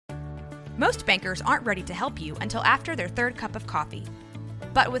Most bankers aren't ready to help you until after their third cup of coffee.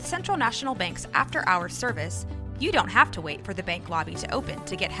 But with Central National Bank's after-hours service, you don't have to wait for the bank lobby to open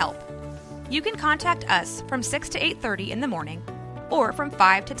to get help. You can contact us from 6 to 8:30 in the morning or from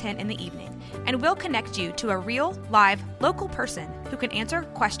 5 to 10 in the evening, and we'll connect you to a real, live, local person who can answer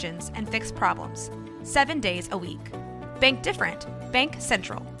questions and fix problems 7 days a week. Bank different. Bank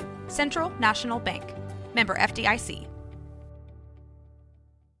Central. Central National Bank. Member FDIC.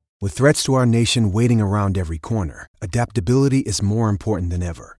 With threats to our nation waiting around every corner, adaptability is more important than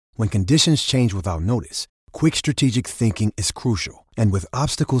ever. When conditions change without notice, quick strategic thinking is crucial. And with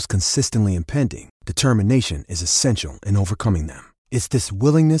obstacles consistently impending, determination is essential in overcoming them. It's this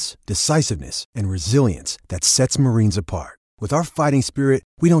willingness, decisiveness, and resilience that sets Marines apart. With our fighting spirit,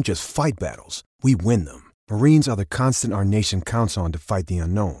 we don't just fight battles, we win them. Marines are the constant our nation counts on to fight the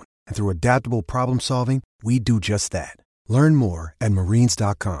unknown. And through adaptable problem solving, we do just that. Learn more at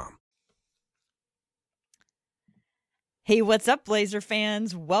marines.com. Hey, what's up, Blazer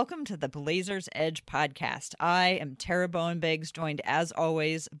fans? Welcome to the Blazers Edge podcast. I am Tara Bowenbiggs, joined as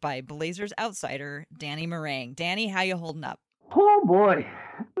always by Blazers outsider Danny Marang. Danny, how you holding up? Oh boy,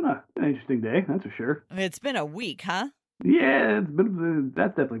 it's been an interesting day, that's for sure. It's been a week, huh? Yeah, it's been.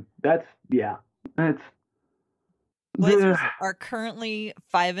 Blazers are currently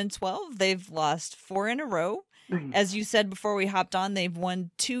 5-12. They've lost 4 in a row. As you said before we hopped on, they've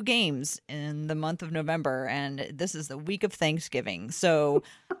won 2 games in the month of November, and this is the week of Thanksgiving. So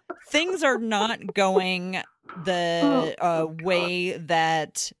things are not going the way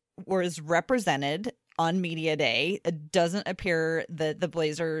that was represented on Media Day. It doesn't appear that the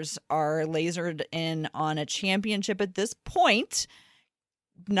Blazers are lasered in on a championship at this point.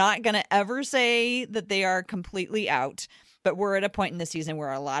 Not going to ever say that they are completely out, but we're at a point in the season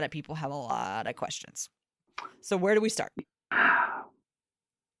where a lot of people have a lot of questions. So where do we start?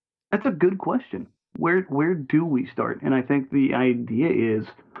 That's a good question. Where do we start? And I think the idea is,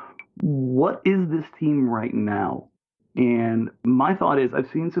 what is this team right now? And my thought is, I've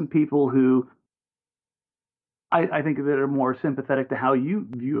seen some people who I think that are more sympathetic to how you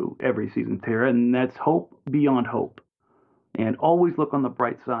view every season, Tara, and that's hope beyond hope. And always look on the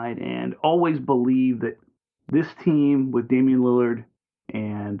bright side and always believe that this team with Damian Lillard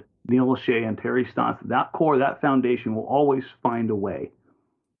and Neil Lachey and Terry Stotts, that core, that foundation will always find a way.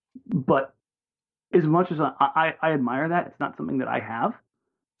 But as much as I admire that, it's not something that I have.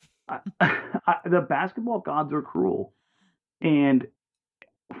 The basketball gods are cruel. And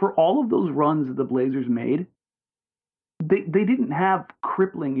for all of those runs that the Blazers made, they didn't have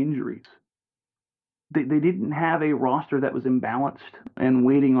crippling injuries. They didn't have a roster that was imbalanced and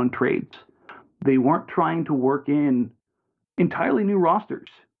waiting on trades. They weren't trying to work in entirely new rosters.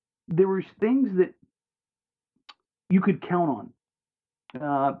 There were things that you could count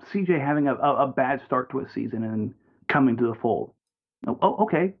on. CJ having a bad start to a season and coming to the fold. Oh,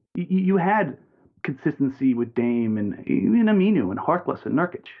 okay. You had consistency with Dame and even Aminu and Harkless and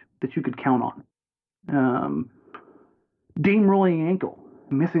Nurkic that you could count on. Dame rolling ankle,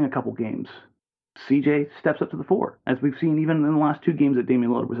 missing a couple games. CJ steps up to the fore, as we've seen even in the last 2 games that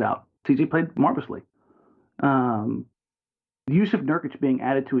Damian Lillard was out. CJ played marvelously. Yusuf Nurkic being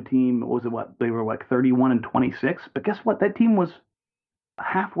added to a team, they were like 31-26. But guess what? That team was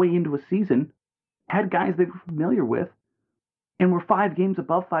halfway into a season, had guys they were familiar with, and were 5 games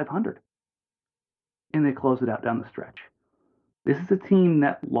above 500. And they closed it out down the stretch. This is a team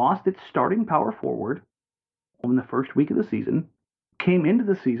that lost its starting power forward in the first week of the season, came into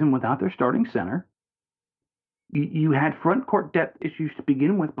the season without their starting center. You had front court depth issues to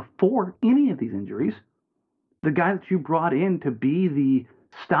begin with before any of these injuries. The guy that you brought in to be the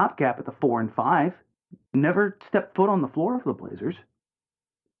stopgap at the 4 and 5 never stepped foot on the floor of the Blazers.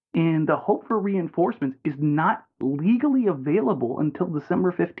 And the hope for reinforcements is not legally available until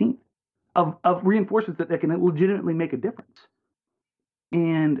December 15th of reinforcements that can legitimately make a difference.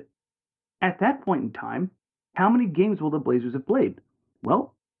 And at that point in time, how many games will the Blazers have played?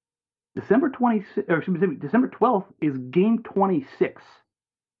 Well, December 12th is game 26.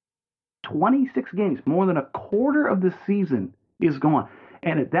 26 games, more than a quarter of the season is gone.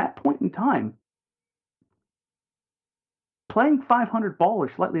 And at that point in time, playing 500 ball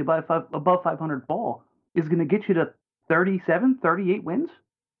or slightly above 500 ball is going to get you to 37, 38 wins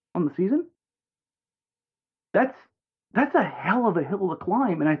on the season. That's a hell of a hill to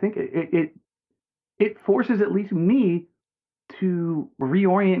climb, and I think it forces at least me to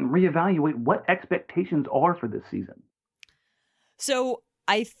reorient and reevaluate what expectations are for this season. So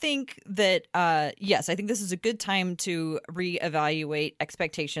I think that, yes, I think this is a good time to reevaluate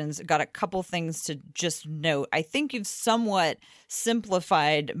expectations. Got a couple things to just note. I think you've somewhat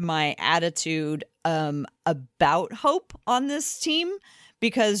simplified my attitude about hope on this team,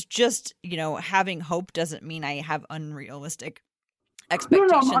 because just, having hope doesn't mean I have unrealistic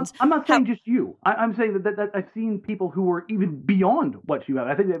expectations. No, I'm not saying just you. I'm saying that I've seen people who are even beyond what you have.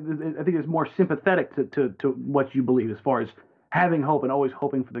 I think it's more sympathetic to what you believe, as far as having hope and always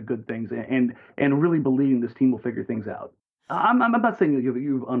hoping for the good things, and really believing this team will figure things out. I'm not saying that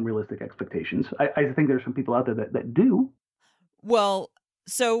you have unrealistic expectations. I think there's some people out there that do. Well,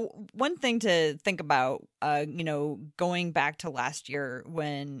 so one thing to think about, going back to last year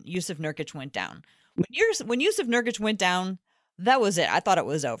when Jusuf Nurkic went down. When Jusuf Nurkic went down, that was it. I thought it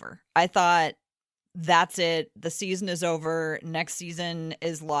was over. I thought, that's it. The season is over. Next season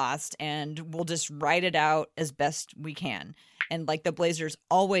is lost, and we'll just ride it out as best we can. And like the Blazers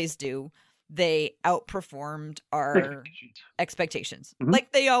always do, they outperformed our expectations. Mm-hmm.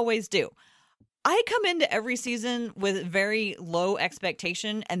 Like they always do. I come into every season with very low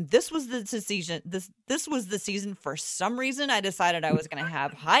expectation, and this was the season. This was the season. For some reason, I decided I was going to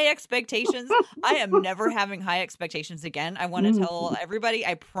have high expectations. I am never having high expectations again. I want to tell everybody,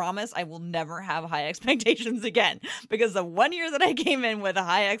 I promise I will never have high expectations again, because the one year that I came in with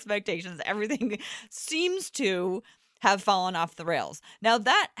high expectations, everything seems to have fallen off the rails. Now,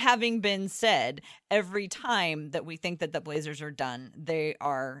 that having been said, every time that we think that the Blazers are done, they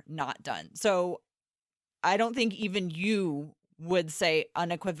are not done. So I don't think even you would say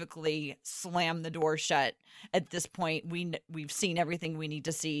unequivocally slam the door shut at this point. We've seen everything we need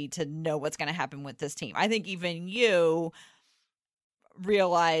to see to know what's going to happen with this team. I think even you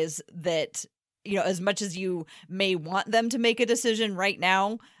realize that, as much as you may want them to make a decision right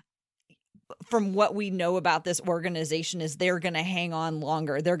now, from what we know about this organization, is they're going to hang on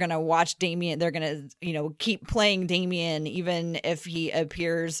longer. They're going to watch Damian. They're going to, keep playing Damian, even if he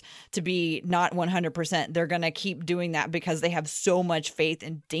appears to be not 100%. They're going to keep doing that because they have so much faith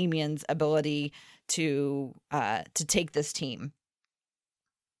in Damian's ability to take this team.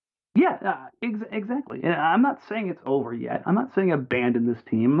 Yeah, exactly. And I'm not saying it's over yet. I'm not saying abandon this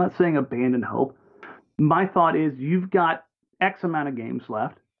team. I'm not saying abandon hope. My thought is, you've got X amount of games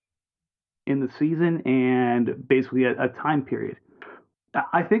left in the season, and basically a time period.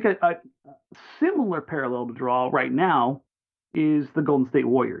 I think a similar parallel to draw right now is the Golden State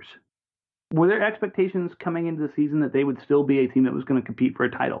Warriors. Were there expectations coming into the season that they would still be a team that was going to compete for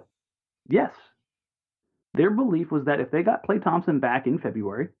a title? Yes. Their belief was that if they got Klay Thompson back in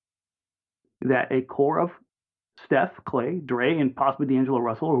February, that a core of Steph, Klay, Dre, and possibly D'Angelo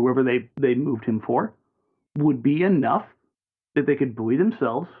Russell, or whoever they moved him for, would be enough that they could buoy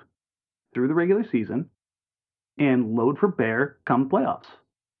themselves through the regular season and load for bear come playoffs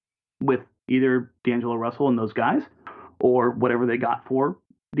with either D'Angelo Russell and those guys, or whatever they got for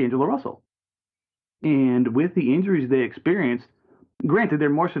D'Angelo Russell. And with the injuries they experienced, granted, they're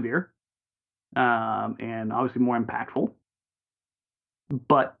more severe and obviously more impactful,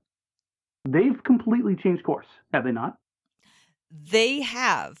 but they've completely changed course, have they not? They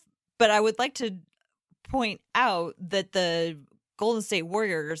have, but I would like to point out that the Golden State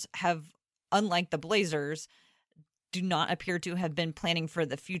Warriors have, unlike the Blazers, do not appear to have been planning for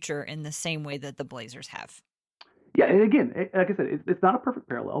the future in the same way that the Blazers have. Yeah, and again, like I said, it's not a perfect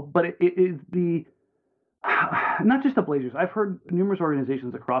parallel, but it is not just the Blazers. I've heard numerous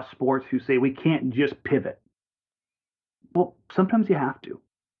organizations across sports who say we can't just pivot. Well, sometimes you have to.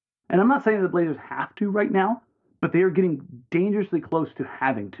 And I'm not saying the Blazers have to right now, but they are getting dangerously close to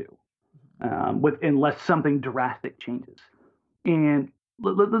having to, unless something drastic changes. And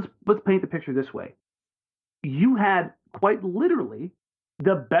let's paint the picture this way. You had quite literally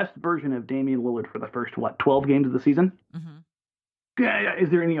the best version of Damian Lillard for the first, 12 games of the season? Mm-hmm. Is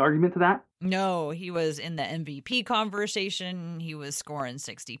there any argument to that? No, he was in the MVP conversation. He was scoring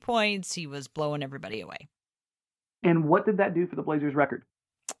 60 points. He was blowing everybody away. And what did that do for the Blazers' record?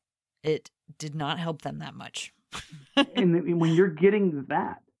 It did not help them that much. And when you're getting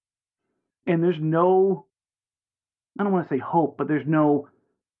that, and there's no, I don't want to say hope, but there's no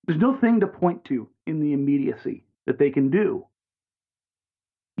thing to point to in the immediacy that they can do.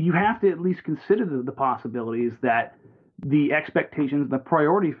 You have to at least consider the possibilities that the expectations, the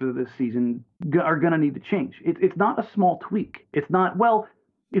priorities for this season are going to need to change. It's not a small tweak. It's not, well,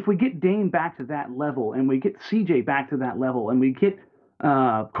 if we get Dame back to that level and we get CJ back to that level and we get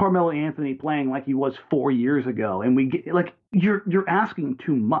Carmelo Anthony playing like he was 4 years ago, and we get, like, you're asking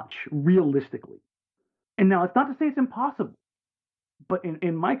too much realistically. And now it's not to say it's impossible, but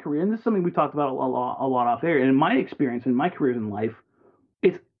in my career, and this is something we talked about a lot off air, and in my experience, in my careers in life,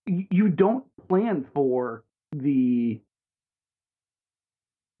 it's you don't plan for the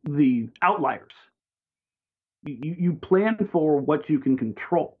outliers. You plan for what you can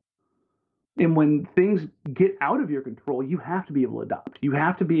control. And when things get out of your control, you have to be able to adapt. You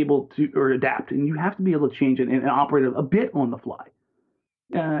have to be able to adapt, and you have to be able to change it and operate a bit on the fly.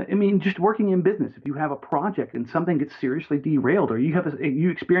 I mean, just working in business, if you have a project and something gets seriously derailed, or you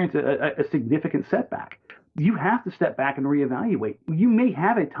experience a significant setback, you have to step back and reevaluate. You may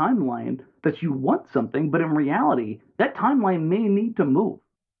have a timeline that you want something, but in reality, that timeline may need to move.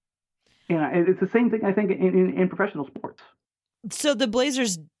 And it's the same thing, I think, in professional sports. So the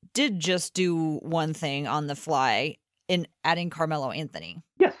Blazers did just do one thing on the fly in adding Carmelo Anthony.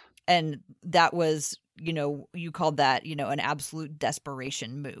 Yes. And that was, you called that, an absolute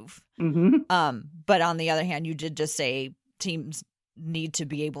desperation move. Mm-hmm. But on the other hand, you did just say teams need to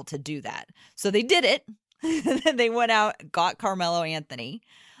be able to do that. So they did it. They went out, got Carmelo Anthony.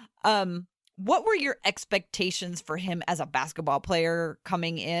 What were your expectations for him as a basketball player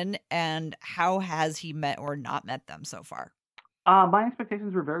coming in, and how has he met or not met them so far? My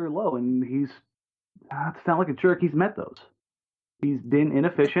expectations were very low, and he's, to sound like a jerk, he's met those. He's been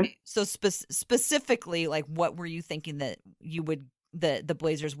inefficient. Okay. So specifically, like, what were you thinking that the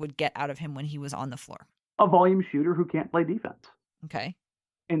Blazers would get out of him when he was on the floor? A volume shooter who can't play defense. Okay.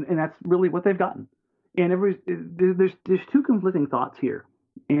 And that's really what they've gotten. And there's two conflicting thoughts here.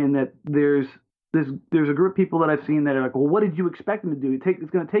 And that there's a group of people that I've seen that are like, well, what did you expect him to do? It's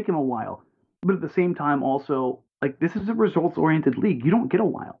going to take him a while. But at the same time, also, like, this is a results-oriented league. You don't get a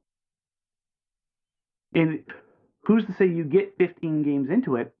while. And who's to say you get 15 games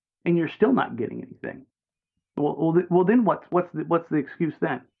into it and you're still not getting anything? Well, then what's the excuse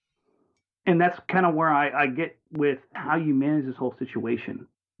then? And that's kind of where I get with how you manage this whole situation.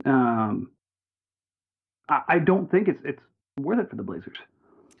 I don't think it's worth it for the Blazers.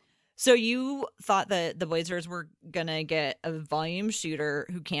 So you thought that the Blazers were going to get a volume shooter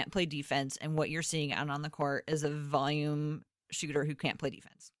who can't play defense, and what you're seeing out on the court is a volume shooter who can't play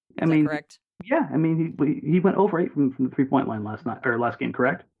defense. Is that correct? Yeah. I mean, he went over 8 from the 3-point line last game,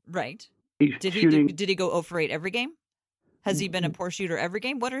 correct? Right. Did he go over 8 every game? Has he been a poor shooter every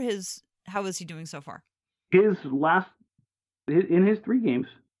game? How is he doing so far? In his 3 games,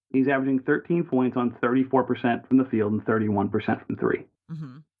 he's averaging 13 points on 34% from the field and 31% from 3.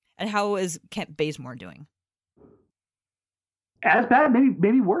 Mm-hmm. And how is Kent Bazemore doing? As bad,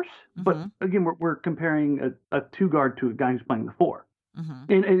 maybe worse. Mm-hmm. But again, we're comparing a 2-guard to a guy who's playing the 4.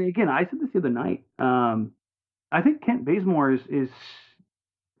 Mm-hmm. And again, I said this the other night. I think Kent Bazemore is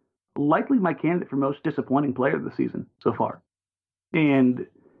likely my candidate for most disappointing player of the season so far. And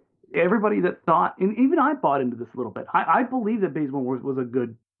everybody that thought, and even I bought into this a little bit, I believe that Bazemore was a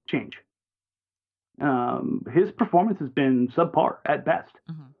good change. His performance has been subpar at best.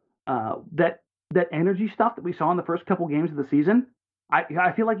 Mm-hmm. That energy stuff that we saw in the first couple games of the season,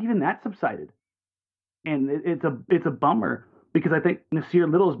 I feel like even that subsided, and it's a bummer because I think Nasir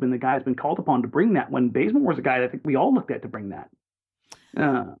Little has been the guy who's been called upon to bring that. When Bazemore was a guy that I think we all looked at to bring that.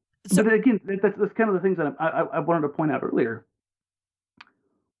 But again, that's kind of the things that I wanted to point out earlier.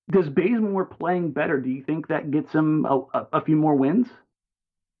 Does Bazemore playing better? Do you think that gets him a few more wins?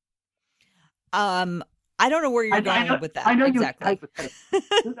 I don't know where you're going with that. I know exactly.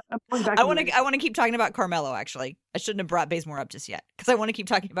 I want to keep talking about Carmelo. Actually, I shouldn't have brought Bazemore up just yet because I want to keep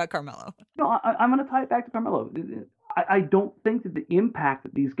talking about Carmelo. No, I'm going to tie it back to Carmelo. I don't think that the impact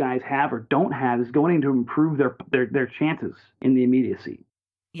that these guys have or don't have is going to improve their chances in the immediacy.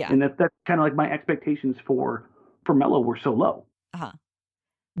 Yeah, and that's kind of like my expectations for Melo were so low. Uh-huh.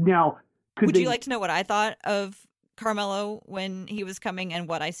 Now, would you like to know what I thought of Carmelo when he was coming and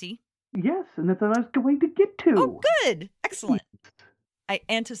what I see? Yes, and that's what I was going to get to. Oh, good. Excellent. I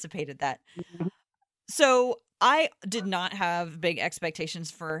anticipated that. So I did not have big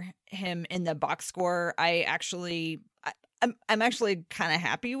expectations for him in the box score. I'm actually kind of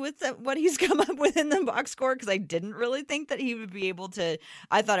happy with what he's come up with in the box score because I didn't really think that he would be able to.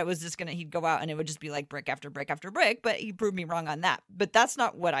 I thought it was just he'd go out and it would just be like brick after brick after brick, but he proved me wrong on that. But that's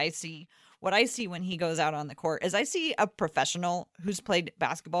not what I see. What I see when he goes out on the court is I see a professional who's played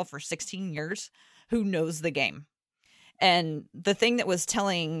basketball for 16 years who knows the game. And the thing that was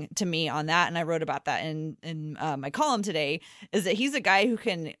telling to me on that, and I wrote about that in my column today, is that he's a guy who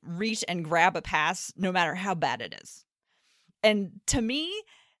can reach and grab a pass no matter how bad it is. And to me,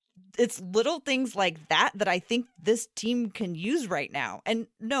 it's little things like that I think this team can use right now. And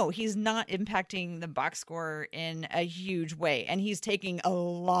no, he's not impacting the box score in a huge way. And he's taking a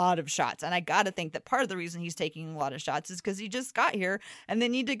lot of shots. And I got to think that part of the reason he's taking a lot of shots is because he just got here and they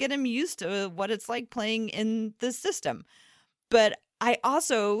need to get him used to what it's like playing in this system. But I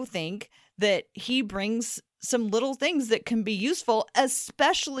also think that he brings some little things that can be useful,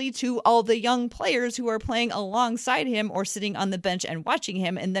 especially to all the young players who are playing alongside him or sitting on the bench and watching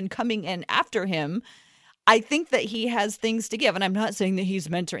him and then coming in after him. I think that he has things to give. And I'm not saying that he's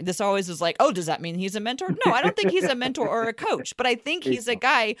mentoring. This always is like, oh, does that mean he's a mentor? No, I don't think he's a mentor or a coach. But I think he's a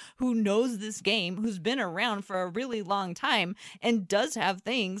guy who knows this game, who's been around for a really long time and does have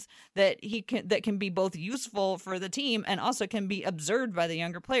things that that can be both useful for the team and also can be observed by the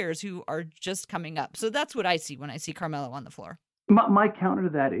younger players who are just coming up. So that's what I see when I see Carmelo on the floor. My counter to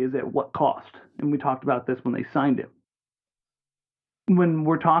that is at what cost? And we talked about this when they signed him. When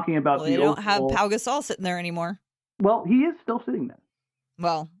we're talking about they don't have Pau Gasol sitting there anymore. Well, he is still sitting there.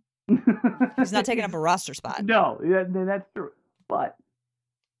 Well, he's not taking up a roster spot. No, that's true. But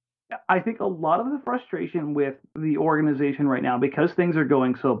I think a lot of the frustration with the organization right now, because things are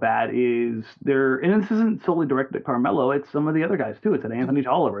going so bad, is and this isn't solely directed at Carmelo, it's some of the other guys too. It's at Anthony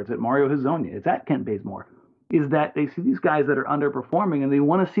Tolliver, it's at Mario Hezonja, it's at Kent Bazemore. Is that they see these guys that are underperforming and they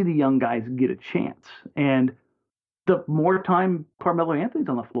want to see the young guys get a chance. And the more time Carmelo Anthony's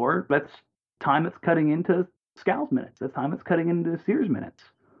on the floor, that's time that's cutting into Scal's minutes. That's time that's cutting into Sears minutes.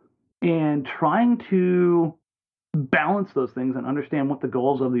 And trying to balance those things and understand what the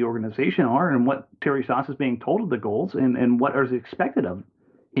goals of the organization are and what Terry Stotts is being told of the goals and what is expected of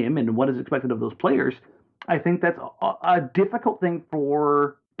him and what is expected of those players, I think that's a difficult thing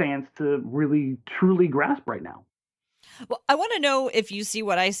for fans to really, truly grasp right now. Well, I want to know if you see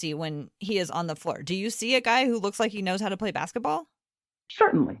what I see when he is on the floor. Do you see a guy who looks like he knows how to play basketball?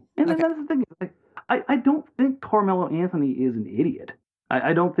 Certainly. And that's the thing. I don't think Carmelo Anthony is an idiot.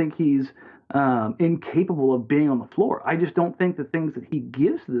 I don't think he's incapable of being on the floor. I just don't think the things that he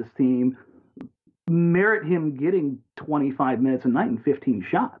gives to this team merit him getting 25 minutes a night and 15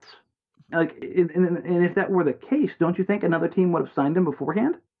 shots. And if that were the case, don't you think another team would have signed him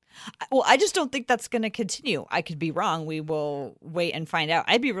beforehand? Well, I just don't think that's going to continue. I could be wrong. We will wait and find out.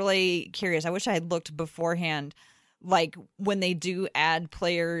 I'd be really curious. I wish I had looked beforehand. Like when they do add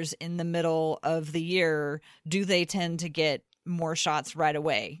players in the middle of the year, do they tend to get more shots right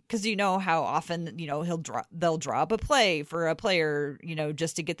away? Because you know how often, they'll draw up a play for a player,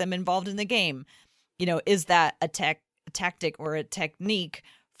 just to get them involved in the game. Is that a tactic or a technique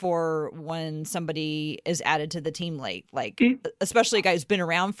for when somebody is added to the team late, especially a guy who's been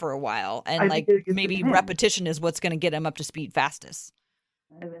around for a while, and maybe repetition is what's going to get him up to speed fastest?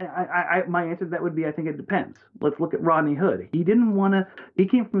 My answer to that would be, I think it depends. Let's look at Rodney Hood. He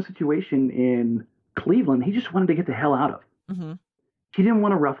came from a situation in Cleveland he just wanted to get the hell out of. Mm-hmm. He didn't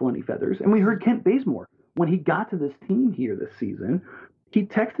want to ruffle any feathers. And we heard Kent Bazemore, when he got to this team here this season, he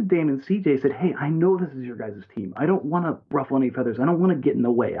texted Damon CJ, said, "Hey, I know this is your guys' team. I don't want to ruffle any feathers. I don't want to get in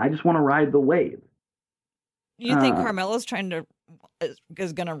the way. I just want to ride the wave." You think Carmelo's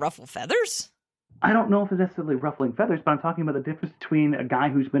is going to ruffle feathers? I don't know if it's necessarily ruffling feathers, but I'm talking about the difference between a guy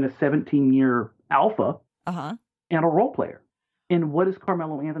who's been a 17-year alpha and a role player. And what is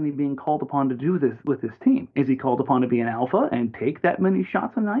Carmelo Anthony being called upon to do with this team? Is he called upon to be an alpha and take that many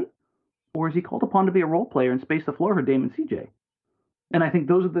shots a night? Or is he called upon to be a role player and space the floor for Damon CJ? And I think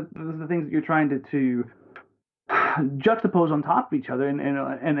those are the things that you're trying to juxtapose on top of each other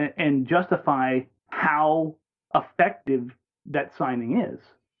and justify how effective that signing is.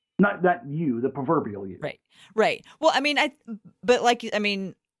 Not you, the proverbial you. Right. Well,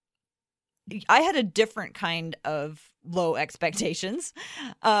 I had a different kind of low expectations.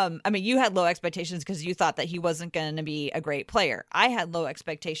 You had low expectations because you thought that he wasn't going to be a great player. I had low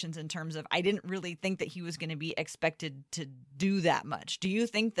expectations in terms of I didn't really think that he was going to be expected to do that much. Do you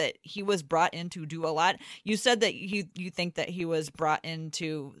think that he was brought in to do a lot? You said that you think that he was brought in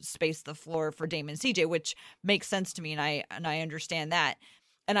to space the floor for Damon CJ, which makes sense to me, and I understand that.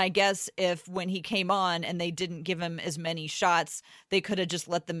 And I guess if when he came on and they didn't give him as many shots, they could have just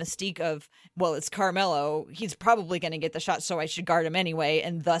let the mystique of, well, it's Carmelo, he's probably going to get the shot, so I should guard him anyway,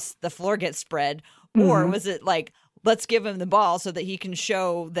 and thus the floor gets spread. Mm-hmm. Or was it like, let's give him the ball so that he can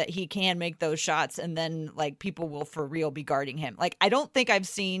show that he can make those shots, and then people will for real be guarding him? I don't think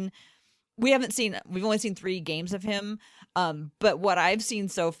we've only seen 3 games of him. But what I've seen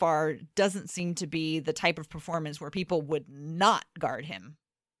so far doesn't seem to be the type of performance where people would not guard him.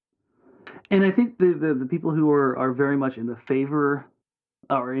 And I think the people who are very much in favor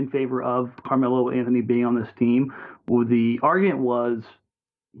of Carmelo Anthony being on this team, the argument was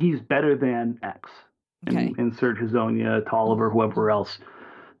he's better than X. Okay. And Serge Hezonja, Tolliver, whoever else.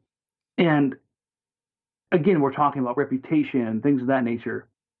 And again, we're talking about reputation and things of that nature.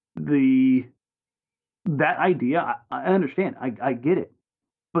 That idea, I understand. I get it.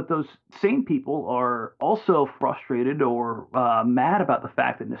 But those same people are also frustrated or mad about the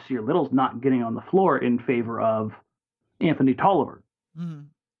fact that Nasir Little's not getting on the floor in favor of Anthony Tolliver. Mm-hmm.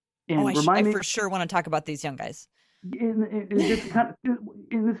 And I for sure want to talk about these young guys. And this kind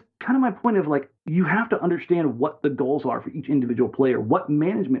of my point of, like, you have to understand what the goals are for each individual player, what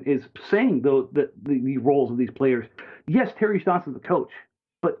management is saying, though, that the roles of these players. Yes, Terry Stotts is the coach,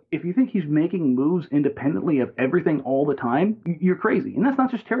 but if you think he's making moves independently of everything all the time, you're crazy. And that's not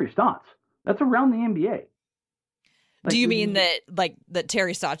just Terry Stotts. That's around the NBA. Like, do you mean that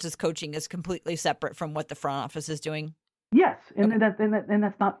Terry Stotts' coaching is completely separate from what the front office is doing? Yes, and that's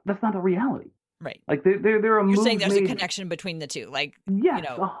not a reality. Right. Like there are moves. You're saying there's made, a connection between the two, like, yes,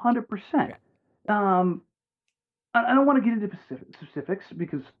 100%. I don't want to get into specifics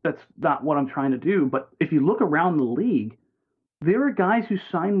because that's not what I'm trying to do. But if you look around the league, there are guys who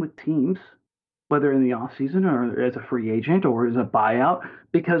sign with teams, whether in the offseason or as a free agent or as a buyout,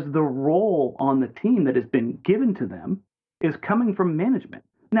 because the role on the team that has been given to them is coming from management.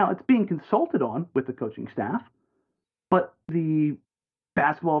 Now, it's being consulted on with the coaching staff, but the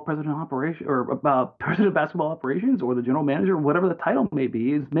basketball president of operation or president of basketball operations or the general manager, whatever the title may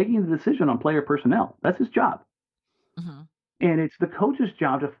be, is making the decision on player personnel. That's his job. Mm-hmm. And it's the coach's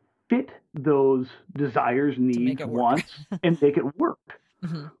job to fit those desires, needs, wants, and make it work.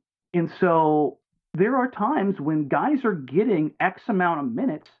 Mm-hmm. And so there are times when guys are getting X amount of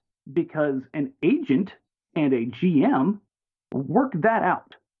minutes because an agent and a GM work that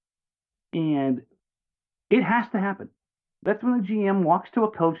out. And it has to happen. That's when the GM walks to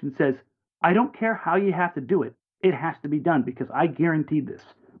a coach and says, I don't care how you have to do it. It has to be done because I guaranteed this.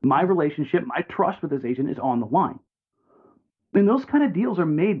 My relationship, my trust with this agent is on the line. And those kind of deals are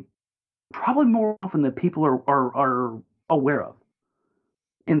made probably more often than people are aware of.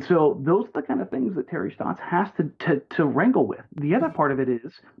 And so those are the kind of things that Terry Stotts has to wrangle with. The other part of it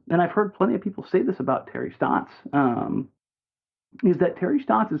is, and I've heard plenty of people say this about Terry Stotts, is that Terry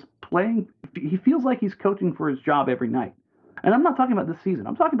Stotts is playing, he feels like he's coaching for his job every night. And I'm not talking about this season.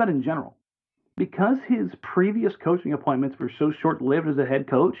 I'm talking about in general. Because his previous coaching appointments were so short-lived as a head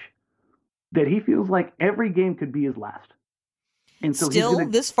coach, that he feels like every game could be his last. And so still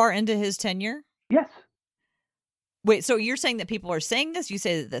this far into his tenure? Yes. Wait, so you're saying that people are saying this? You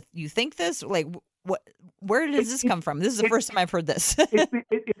say that you think this? Like, what? Where does this come from? This is the first time I've heard this. It's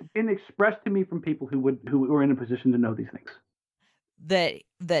been expressed to me from people who are in a position to know these things.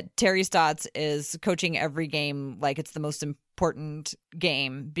 That Terry Stotts is coaching every game like it's the most important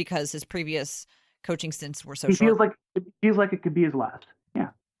game because his previous coaching stints were so short. It feels like it could be his last. Yeah.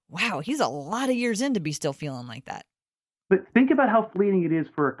 Wow, he's a lot of years in to be still feeling like that. But think about how fleeting it is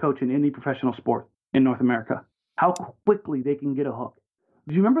for a coach in any professional sport in North America. How quickly they can get a hook.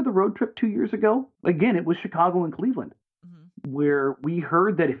 Do you remember the road trip 2 years ago? Again, it was Chicago and Cleveland, where we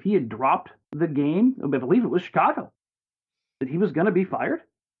heard that if he had dropped the game, I believe it was Chicago, that he was going to be fired.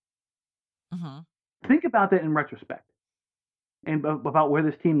 Think about that in retrospect, and about where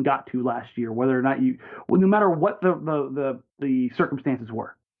this team got to last year, whether or not no matter what the circumstances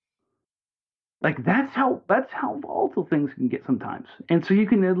were. Like that's how volatile things can get sometimes, and so you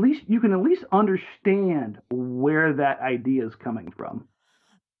can at least understand where that idea is coming from.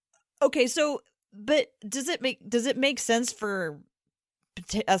 Okay, so but does it make sense for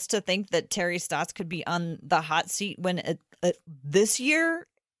us to think that Terry Stotts could be on the hot seat when this year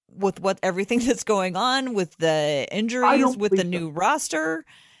with everything that's going on with the injuries, with the new roster?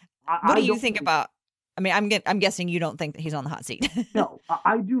 What do you think about? I mean, I'm guessing you don't think that he's on the hot seat. No,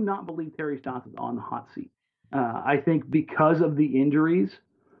 I do not believe Terry Stotts is on the hot seat. I think because of the injuries,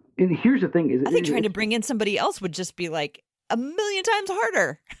 and here's the thing: I think trying to bring in somebody else would just be like a million times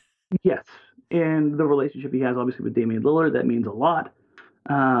harder. Yes, and the relationship he has obviously with Damian Lillard, that means a lot.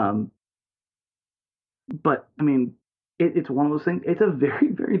 But I mean, it's one of those things. It's a very,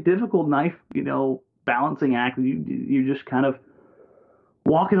 very difficult knife, balancing act. You're just kind of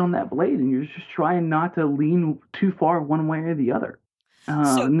walking on that blade, and you're just trying not to lean too far one way or the other.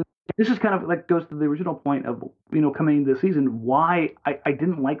 This is kind of like goes to the original point of coming into the season, why I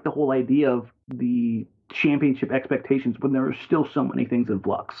didn't like the whole idea of the championship expectations when there are still so many things in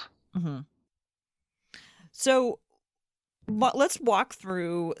flux. Mm-hmm. So let's walk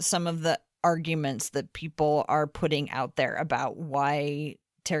through some of the arguments that people are putting out there about why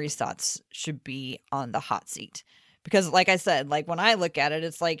Terry Stotts should be on the hot seat. Because like I said, like when I look at it,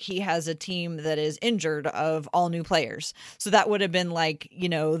 it's like he has a team that is injured of all new players. So that would have been like,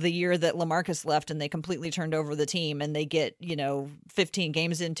 the year that LaMarcus left and they completely turned over the team and they get, 15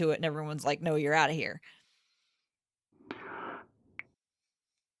 games into it and everyone's like, no, you're out of here.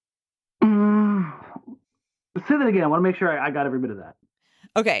 Say that again. I want to make sure I got every bit of that.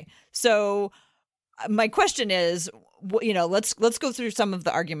 Okay, so my question is, let's go through some of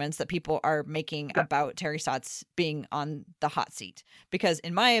the arguments that people are making about Terry Stotts being on the hot seat, because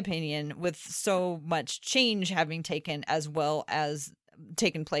in my opinion, with so much change having taken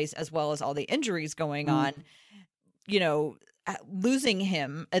place, as well as all the injuries going on, losing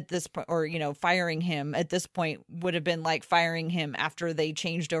him at this point, or firing him at this point, would have been like firing him after they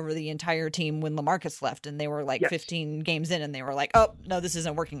changed over the entire team when LaMarcus left and they were like 15 games in and they were like, oh no, this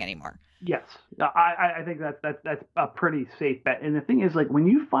isn't working anymore. Yes, I think that's a pretty safe bet. And the thing is, like, when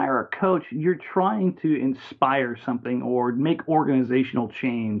you fire a coach, you're trying to inspire something or make organizational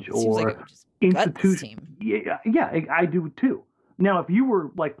change or institution. Yeah, I do too. Now, if you were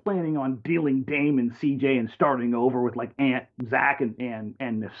like planning on dealing Dame and CJ and starting over with like Zach and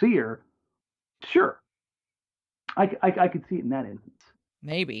Nasir, sure, I could see it in that instance.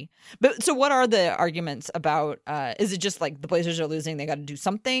 Maybe. But so what are the arguments about, is it just like the Blazers are losing, they got to do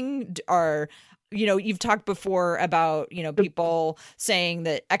something? Or, you've talked before about, people saying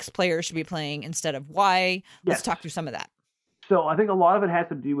that X players should be playing instead of Y. Let's talk through some of that. So I think a lot of it has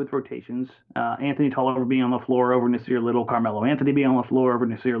to do with rotations. Anthony Tolliver being on the floor over Nasir Little, Carmelo Anthony being on the floor over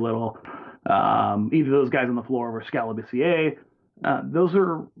Nasir Little, either of those guys on the floor over Skal Labissière. Those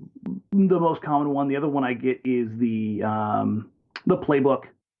are the most common one. The other one I get is the playbook,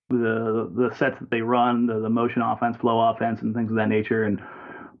 the sets that they run, the motion offense, flow offense, and things of that nature. And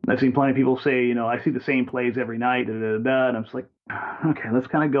I've seen plenty of people say, I see the same plays every night, and I'm just like, okay, let's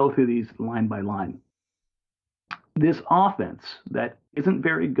kind of go through these line by line. This offense that isn't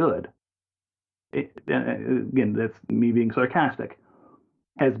very good, again, that's me being sarcastic,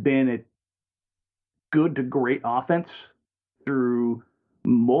 has been a good to great offense through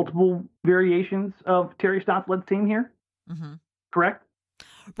multiple variations of Terry Stotts-led team here. Mm-hmm. Correct?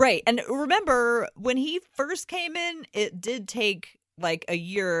 Right. And remember, when he first came in, it did take like a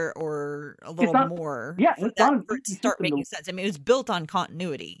year or a little more for it to start making sense. I mean, it was built on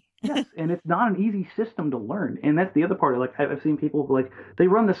continuity. Yes, and it's not an easy system to learn. And that's the other part. Like, I've seen people, like, they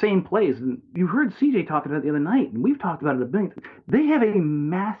run the same plays. And you heard CJ talking about it the other night, and we've talked about it a bit. They have a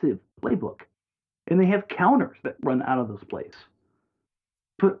massive playbook, and they have counters that run out of those plays.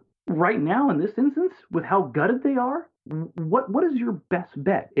 But right now, in this instance, with how gutted they are, what is your best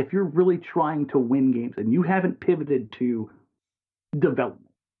bet if you're really trying to win games and you haven't pivoted to development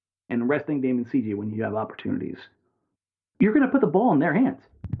and resting Dame and CJ when you have opportunities? You're going to put the ball in their hands.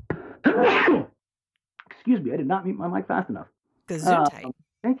 Excuse me, I did not mute my mic fast enough.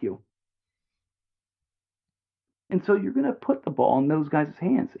 Thank you. And so you're going to put the ball in those guys'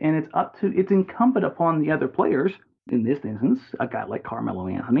 hands, and it's incumbent upon the other players, in this instance, a guy like Carmelo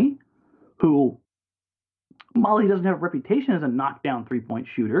Anthony, who, while he doesn't have a reputation as a knockdown three-point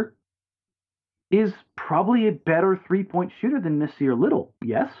shooter, is probably a better three-point shooter than Nasir Little.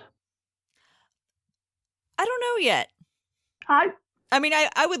 Yes? I don't know yet. I mean,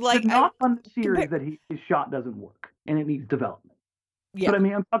 I would like... The knock on Nasir is that his shot doesn't work, and it needs development. Yeah. But I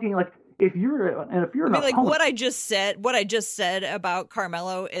mean, I'm talking like, if you're like what I just said about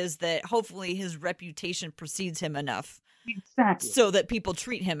Carmelo is that hopefully his reputation precedes him enough, exactly, so that people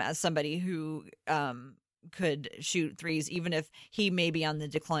treat him as somebody who could shoot threes, even if he may be on the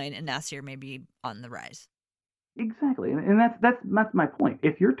decline and Nasir may be on the rise. Exactly, and that's my point.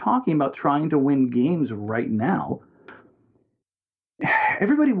 If you're talking about trying to win games right now,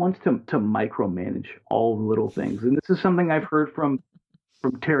 everybody wants to micromanage all the little things, and this is something I've heard from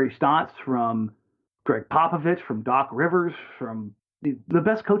Terry Stotts, from Greg Popovich, from Doc Rivers, from the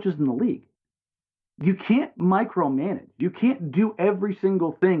best coaches in the league. You can't micromanage. You can't do every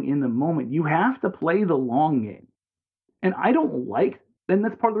single thing in the moment. You have to play the long game. And I don't and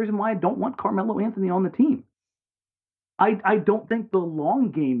that's part of the reason why I don't want Carmelo Anthony on the team. I don't think the long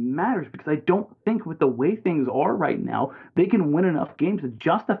game matters, because I don't think with the way things are right now, they can win enough games to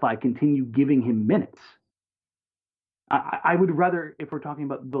justify continue giving him minutes. I would rather, if we're talking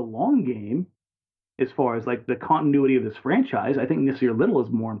about the long game, as far as like the continuity of this franchise, I think Nasir Little is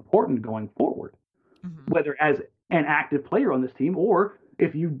more important going forward, whether as an active player on this team or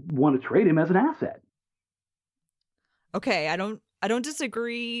if you want to trade him as an asset. Okay, I don't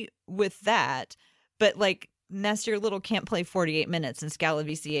disagree with that, but like Nasir Little can't play 48 minutes and Skal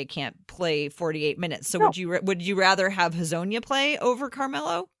Labissière can't play 48 minutes. So no. Would you rather have Hezonja play over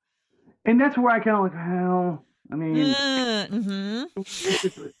Carmelo? And that's where I kind of like, well, I mean,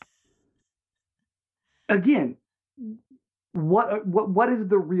 again, what is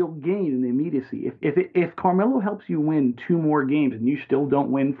the real gain in the immediacy? If Carmelo helps you win 2 more games and you still don't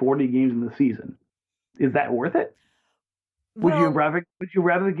win 40 games in the season, is that worth it? Well, would you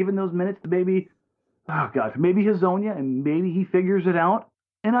rather given those minutes to maybe Hezonja and maybe he figures it out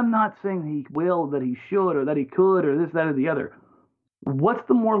And I'm not saying he will, that he should, or that he could, or this, that, or the other. What's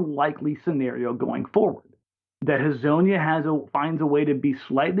the more likely scenario going forward? That Hezonja finds a way to be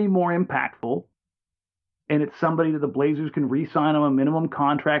slightly more impactful, and it's somebody that the Blazers can re-sign on a minimum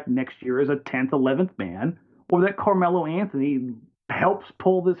contract next year as a 10th, 11th man, or that Carmelo Anthony helps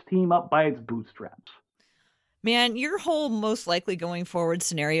pull this team up by its bootstraps. Man, your whole most likely going forward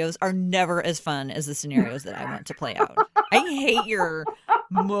scenarios are never as fun as the scenarios that I want to play out. I hate your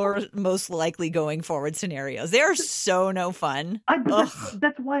most likely going forward scenarios. They are so no fun.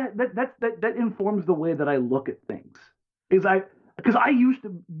 That's why that informs the way that I look at things. Because I used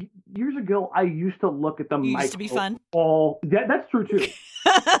to years ago, I used to look at the micro. Used to be fun. That's true too.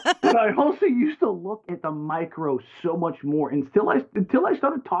 But I also used to look at the micro so much more until I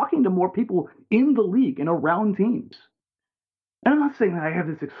started talking to more people in the league and around teams. And I'm not saying that I have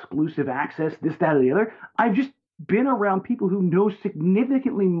this exclusive access, this, that, or the other. I've just been around people who know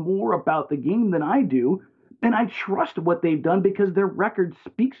significantly more about the game than I do, and I trust what they've done because their record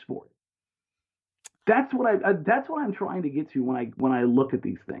speaks for it. That's what I'm trying to get to when I look at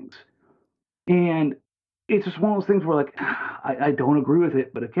these things. And it's just one of those things where, like, I don't agree with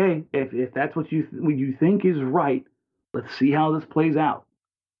it, but okay, if that's what you think is right, let's see how this plays out.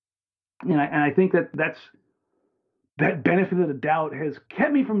 And I think that benefit of the doubt has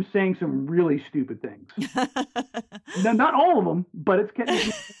kept me from saying some really stupid things. Now, not all of them, but it's kept me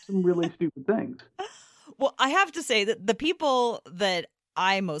from saying some really stupid things. Well, I have to say that the people that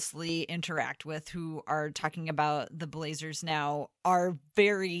I mostly interact with who are talking about the Blazers now are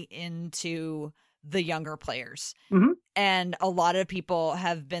very into the younger players. Mm-hmm. And a lot of people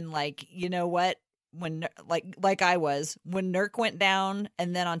have been like, you know what, when like I was, when Nurk went down,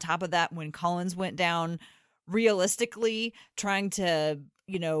 and then on top of that, when Collins went down, realistically trying to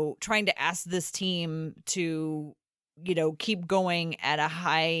ask this team to, keep going at a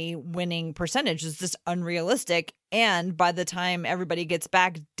high winning percentage is just unrealistic. And by the time everybody gets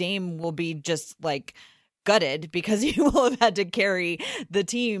back, Dame will be just like gutted because he will have had to carry the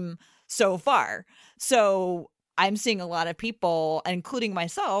team so far. So I'm seeing a lot of people, including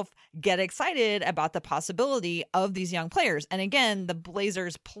myself, get excited about the possibility of these young players. And again, the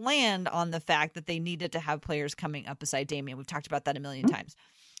Blazers planned on the fact that they needed to have players coming up beside Damian. We've talked about that a million times.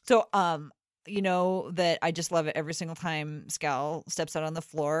 So, that I just love it every single time Skal steps out on the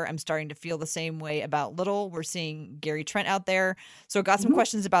floor. I'm starting to feel the same way about Little. We're seeing Gary Trent out there. So got some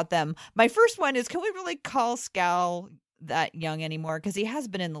questions about them. My first one is, can we really call Skal that young anymore? Because he has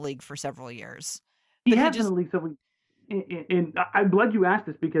been in the league for several years. He has been in the league several years. And I'm glad you asked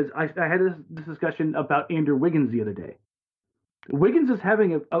this because I had this discussion about Andrew Wiggins the other day. Wiggins is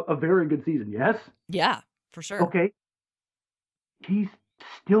having a very good season, yes? Yeah, for sure. Okay. He's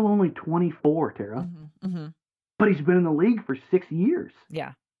still only 24, Tara. Mm-hmm. But he's been in the league for 6 years.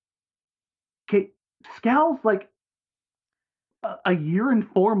 Yeah. Okay, Skal's like a year and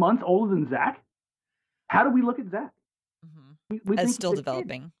 4 months older than Zach. How do we look at Zach? Mm-hmm. We as still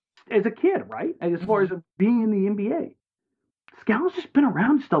developing. As a kid, right? As far as being in the NBA. Skal's just been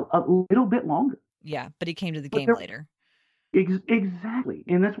around just a little bit longer. Yeah, but he came to the game later. Exactly.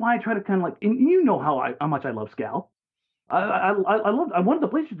 And that's why I try to kind of like, and you know how much I love Skal. I wanted the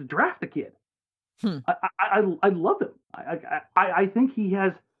Blazers to draft the kid. I love him. I think he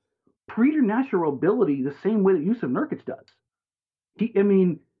has preternatural ability the same way that Jusuf Nurkic does.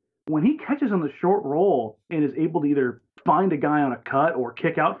 When he catches on the short roll and is able to either find a guy on a cut or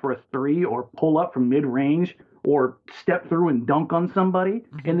kick out for a three or pull up from mid-range or step through and dunk on somebody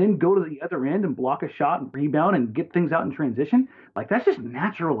and then go to the other end and block a shot and rebound and get things out in transition, like that's just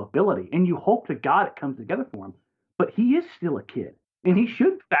natural ability. And you hope to God it comes together for him. But he is still a kid, and he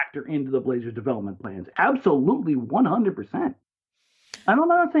should factor into the Blazers' development plans. Absolutely, 100%. I'm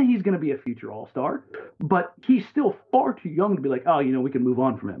not saying he's going to be a future All-Star, but he's still far too young to be like, we can move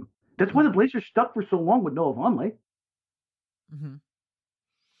on from him. That's why the Blazers stuck for so long with Noah Vonleh. Mm-hmm.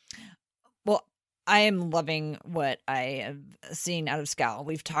 Well, I am loving what I have seen out of Skal.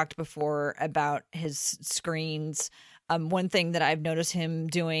 We've talked before about his screens. One thing that I've noticed him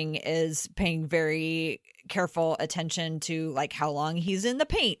doing is paying very careful attention to like how long he's in the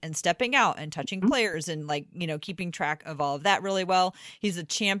paint and stepping out and touching players and keeping track of all of that really well. He's a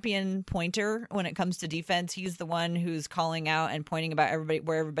champion pointer when it comes to defense. He's the one who's calling out and pointing about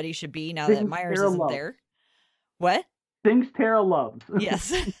where everybody should be now that Myers isn't there. What? Things Tara loves.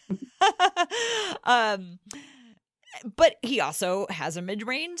 Yes. But he also has a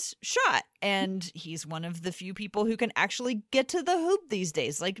mid-range shot, and he's one of the few people who can actually get to the hoop these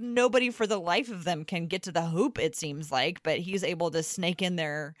days. Like, nobody for the life of them can get to the hoop, it seems like, but he's able to snake in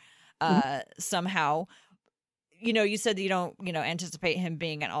there somehow. you said that you don't, anticipate him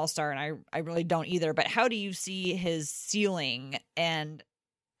being an all-star, and I really don't either. But how do you see his ceiling, and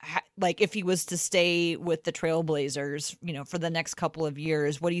like if he was to stay with the Trailblazers, for the next couple of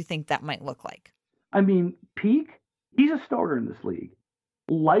years, what do you think that might look like? I mean, peak, he's a starter in this league.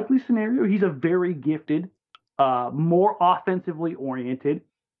 Likely scenario, he's a very gifted, more offensively oriented,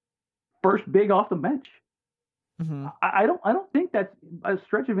 first big off the bench. Mm-hmm. I don't think that's a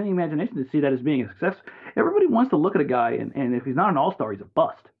stretch of any imagination to see that as being a success. Everybody wants to look at a guy, and if he's not an all-star, he's a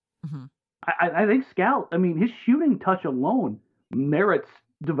bust. Mm-hmm. I think Skal, his shooting touch alone merits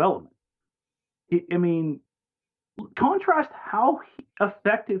development. Contrast how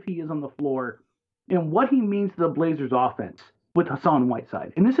effective he is on the floor and what he means to the Blazers offense with Hassan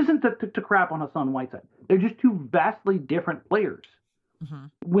Whiteside. And this isn't to crap on Hassan Whiteside. They're just two vastly different players. Mm-hmm.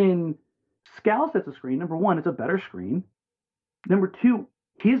 When Skal sets a screen, number one, it's a better screen. Number two,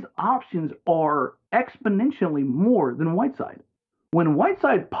 his options are exponentially more than Whiteside. When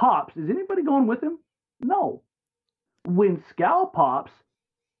Whiteside pops, is anybody going with him? No. When Skal pops,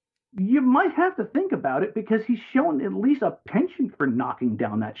 you might have to think about it because he's shown at least a penchant for knocking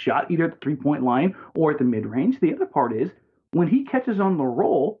down that shot, either at the three-point line or at the mid-range. The other part is when he catches on the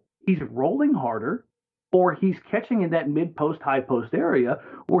roll, he's rolling harder, or he's catching in that mid-post, high-post area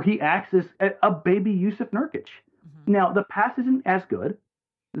where he acts as a baby Jusuf Nurkic. Mm-hmm. Now, the pass isn't as good.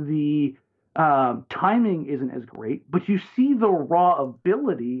 The timing isn't as great, but you see the raw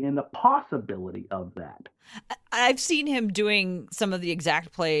ability and the possibility of that. I've seen him doing some of the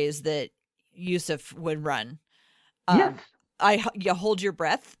exact plays that Jusuf would run. Yes. You hold your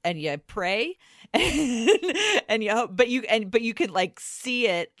breath and you pray, and you hope, but you can like see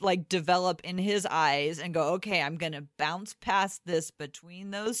it like develop in his eyes and go, okay, I'm gonna bounce past this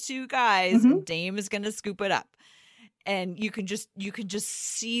between those two guys, mm-hmm. and Dame is gonna scoop it up, and you can just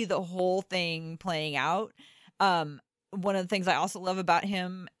see the whole thing playing out. One of the things I also love about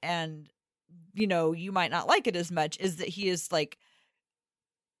him, and you might not like it as much, is that he is like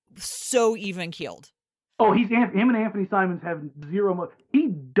so even keeled. Oh, him and Anthony Simons have zero. He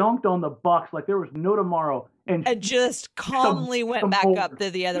dunked on the Bucks like there was no tomorrow, and just calmly went back up to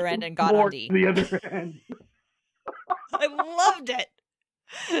the other end and got on D. The other end. I loved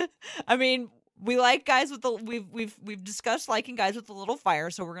it. I mean, we like guys with the we've discussed liking guys with a little fire,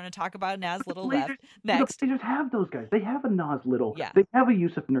 so we're going to talk about Nas Little left next. They just have those guys. They have a Nas Little. Yeah. They have a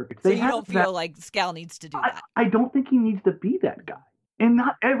Jusuf Nurkic. So you don't feel like Skal needs to do that? I don't think he needs to be that guy. And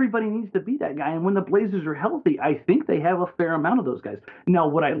not everybody needs to be that guy. And when the Blazers are healthy, I think they have a fair amount of those guys. Now,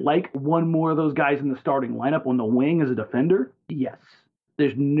 would I like one more of those guys in the starting lineup on the wing as a defender? Yes.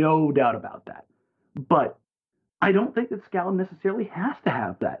 There's no doubt about that. But I don't think that Skal necessarily has to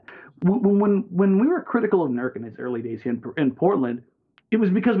have that. When we were critical of Nurk in his early days here in Portland, it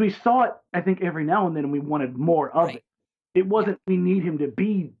was because we saw it, I think, every now and then, and we wanted more of it. It wasn't we need him to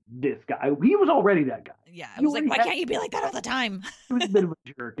be this guy. He was already that guy. Yeah, I was like, why can't you be like that all the time? He was a bit of a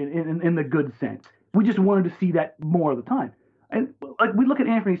jerk in the good sense. We just wanted to see that more of the time. And like we look at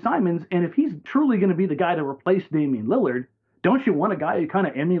Anthony Simons, and if he's truly going to be the guy to replace Damian Lillard, don't you want a guy who kind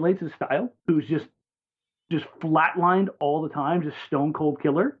of emulates his style, who's just flatlined all the time, just stone cold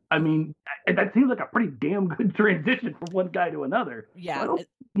killer? I mean, that seems like a pretty damn good transition from one guy to another. Yeah, so I don't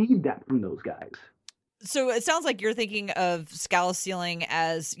need that from those guys. So it sounds like you're thinking of Skal's ceiling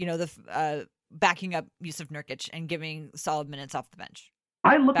as, the backing up Jusuf Nurkic and giving solid minutes off the bench.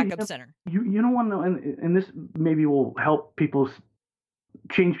 I look backup at him, center. You don't want to know, and this maybe will help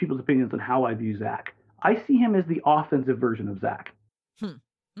change people's opinions on how I view Zach. I see him as the offensive version of Zach.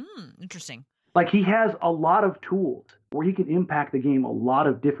 Interesting. Like he has a lot of tools where he can impact the game a lot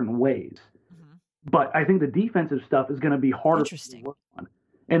of different ways. Mm-hmm. But I think the defensive stuff is going to be harder to work on.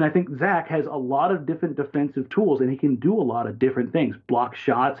 And I think Zach has a lot of different defensive tools, and he can do a lot of different things. Block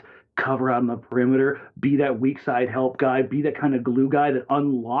shots, cover out on the perimeter, be that weak side help guy, be that kind of glue guy that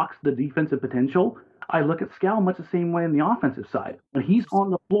unlocks the defensive potential. I look at Skal much the same way on the offensive side. When he's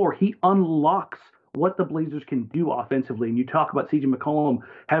on the floor, he unlocks what the Blazers can do offensively. And you talk about CJ McCollum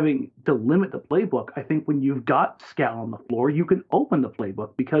having to limit the playbook. I think when you've got Skal on the floor, you can open the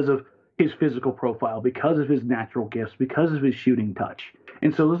playbook because of his physical profile, because of his natural gifts, because of his shooting touch.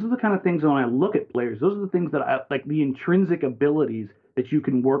 And so those are the kind of things that when I look at players, those are the things that I like, the intrinsic abilities that you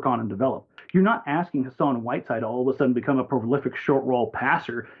can work on and develop. You're not asking Hassan Whiteside to all of a sudden become a prolific short roll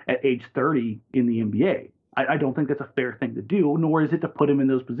passer at age 30 in the NBA. I don't think that's a fair thing to do, nor is it to put him in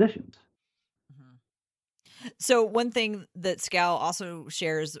those positions. Mm-hmm. So one thing that Skal also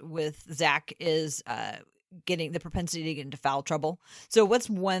shares with Zach is getting the propensity to get into foul trouble. So what's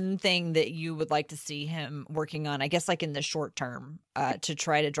one thing that you would like to see him working on, I guess, like in the short term, to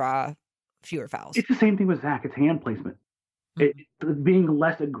try to draw fewer fouls. It's the same thing with Zach. It's hand placement. Being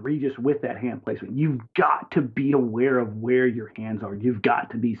less egregious with that hand placement. You've got to be aware of where your hands are. You've got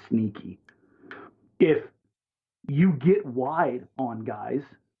to be sneaky. If you get wide on guys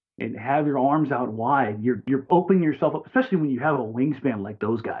and have your arms out wide, you're opening yourself up, especially when you have a wingspan like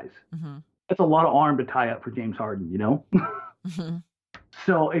those guys. Mm-hmm. That's a lot of arm to tie up for James Harden, you know? Mm-hmm.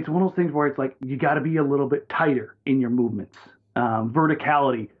 So it's one of those things where it's like you got to be a little bit tighter in your movements.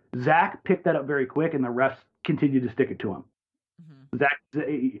 Verticality. Zach picked that up very quick, and the refs continued to stick it to him. Mm-hmm. Zach,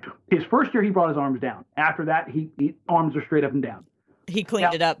 his first year, he brought his arms down. After that, he arms are straight up and down. He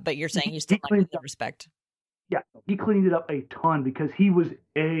cleaned it up, but you're saying he's still not getting the respect. Yeah, he cleaned it up a ton because he was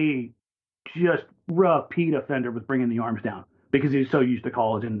a just repeat offender with bringing the arms down because he's so used to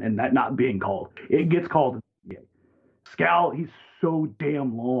college and that not being called. It gets called in the NBA. Skal, he's so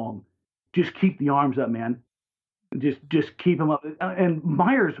damn long. Just keep the arms up, man. Just keep them up. And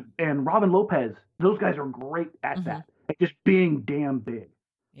Myers and Robin Lopez, those guys are great at that. Like just being damn big.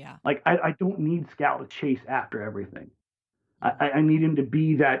 Yeah. Like I don't need Skal to chase after everything. I need him to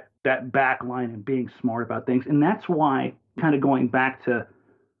be that back line and being smart about things. And that's why, kind of going back to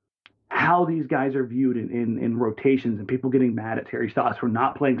how these guys are viewed in rotations and people getting mad at Terry Stotts for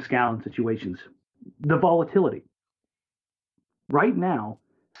not playing Skal in situations, the volatility. Right now,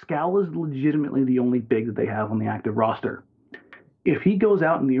 Skal is legitimately the only big that they have on the active roster. If he goes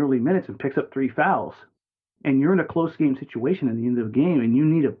out in the early minutes and picks up 3 fouls, and you're in a close game situation at the end of the game and you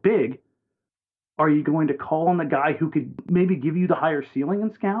need a big, are you going to call on the guy who could maybe give you the higher ceiling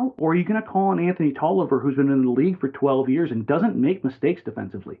in Skal? Or are you going to call on Anthony Tolliver, who's been in the league for 12 years and doesn't make mistakes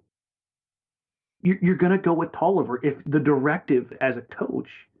defensively? You're going to go with Tolliver if the directive as a coach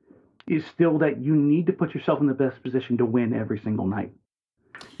is still that you need to put yourself in the best position to win every single night.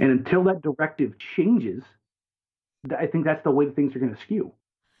 And until that directive changes, I think that's the way that things are going to skew.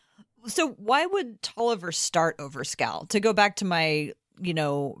 So why would Tolliver start over Skal? To go back to my,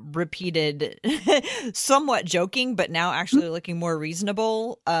 repeated, somewhat joking, but now actually looking more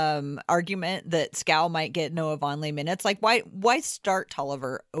reasonable argument that Skal might get Noah Vonleh minutes. Like, why start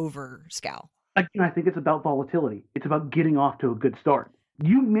Tolliver over Skal? Again, I think it's about volatility. It's about getting off to a good start.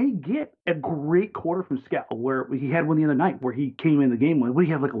 You may get a great quarter from Skal, where he had one the other night where he came in the game with, what do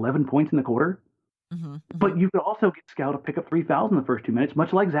you have, like 11 points in the quarter? Mm-hmm. But you could also get Skal to pick up 3 fouls in the first 2 minutes,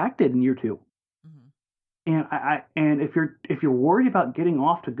 much like Zach did in year 2. Mm-hmm. And if you're worried about getting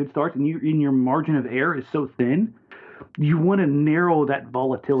off to good starts and your margin of error is so thin, you want to narrow that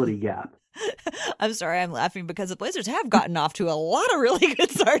volatility gap. I'm sorry, I'm laughing because the Blazers have gotten off to a lot of really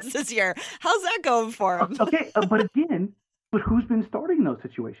good starts this year. How's that going for them? Okay, but who's been starting in those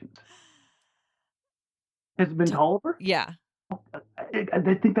situations? Has it been Tolliver? Yeah.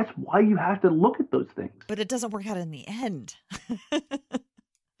 I think that's why you have to look at those things. But it doesn't work out in the end.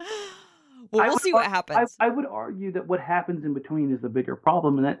 We'll see what happens. I would argue that what happens in between is the bigger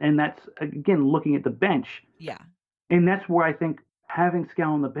problem, and that's, again, looking at the bench. Yeah. And that's where I think having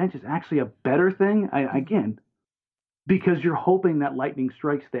Skal on the bench is actually a better thing, again, because you're hoping that lightning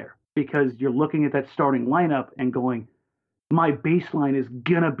strikes there, because you're looking at that starting lineup and going, my baseline is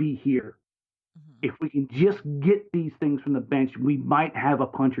going to be here. If we can just get these things from the bench, we might have a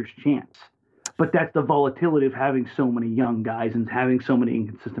puncher's chance. But that's the volatility of having so many young guys and having so many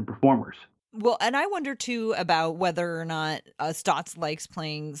inconsistent performers. Well, and I wonder, too, about whether or not Stotts likes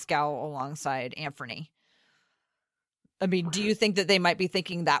playing Skal alongside Anthony. I mean, do you think that they might be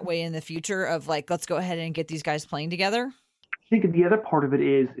thinking that way in the future of, like, let's go ahead and get these guys playing together? I think the other part of it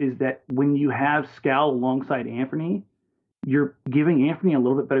is that when you have Skal alongside Anthony, you're giving Anthony a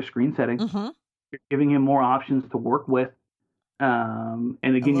little bit better screen setting. Mm-hmm. You're giving him more options to work with. And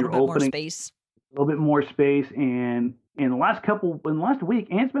again, you're opening a little bit more space. And in the last week,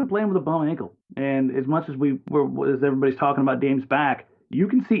 Ant's been playing with a bum ankle. And as much as as everybody's talking about Dame's back, you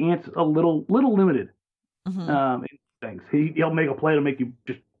can see Ant's a little limited in things. He'll make a play to make you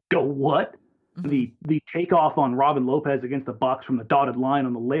just go, what? Mm-hmm. The takeoff on Robin Lopez against the Bucks from the dotted line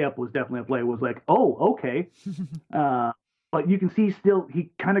on the layup was definitely a play. It was like, oh, okay. But you can see still he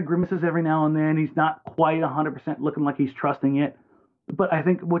kind of grimaces every now and then. He's not quite 100% looking like he's trusting it. But I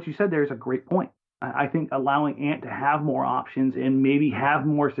think what you said there is a great point. I think allowing Ant to have more options and maybe have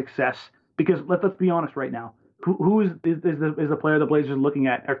more success, because let's be honest right now. Who is the player the Blazers looking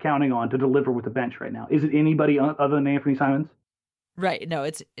at or counting on to deliver with the bench right now? Is it anybody other than Anthony Simons? Right. No,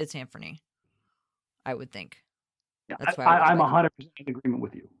 it's Anthony, I would think. Yeah, I'm 100% in agreement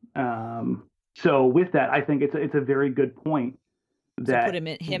with you. So with that, I think it's a very good point that put him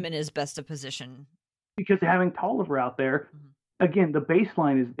in his best of position, because having Tolliver out there, again, the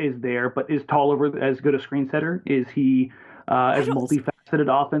baseline is there, but is Tolliver as good a screen setter? Is he as multifaceted it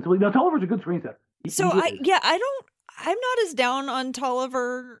offensively. Now, Tolliver's a good screen setter. I'm not as down on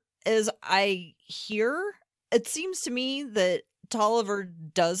Tolliver as I hear. It seems to me that Tolliver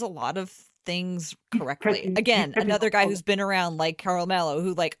does a lot of things correctly. Again, another guy who's been around like Carmelo,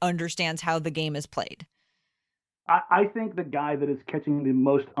 who like understands how the game is played. I think the guy that is catching the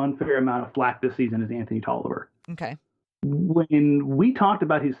most unfair amount of flack this season is Anthony Tolliver. Okay. When we talked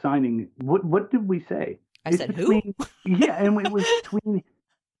about his signing, what did we say? I said who? Yeah, and it was between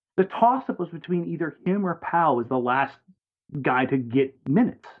the toss-up was between either him or Powell as the last guy to get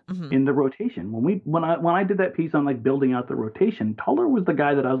minutes in the rotation. When I did that piece on like building out the rotation, Tolliver was the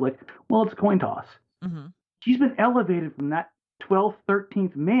guy that I was like, well, it's a coin toss. Mm-hmm. He's been elevated from that 12th,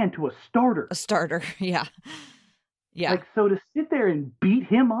 13th man to a starter. A starter, yeah. Yeah. Like, so to sit there and beat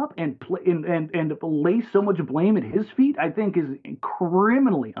him up and play and lay so much blame at his feet, I think is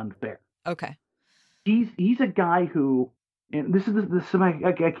criminally unfair. Okay. He's a guy who, and this is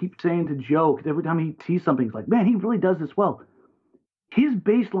I keep saying to Joe, because every time he sees something, he's like, man, he really does this well. His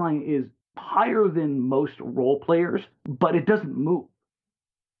baseline is higher than most role players, but it doesn't move.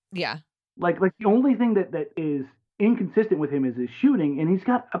 Yeah. Like the only thing that is inconsistent with him is his shooting, and he's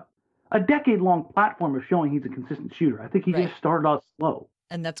got a decade-long platform of showing he's a consistent shooter. I think he just started off slow.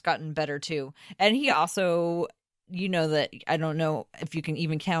 And that's gotten better, too. And he also, that I don't know if you can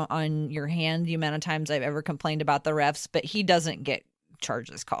even count on your hand the amount of times I've ever complained about the refs, but he doesn't get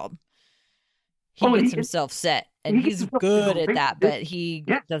charges called. He gets himself set, and he's good at that, but he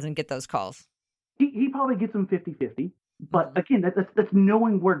doesn't get those calls. He probably gets them 50-50. But again, that's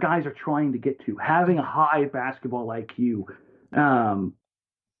knowing where guys are trying to get to, having a high basketball IQ.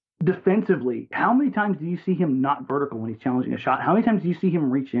 Defensively, how many times do you see him not vertical when he's challenging a shot? How many times do you see him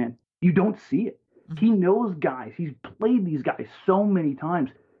reach in? You don't see it. He knows guys. He's played these guys so many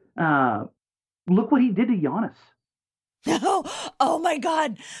times. Look what he did to Giannis. Oh my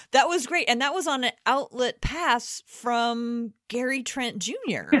God. That was great. And that was on an outlet pass from Gary Trent Jr.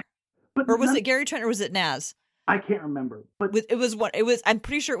 Yeah, or was it Gary Trent or was it Naz? I can't remember, but I'm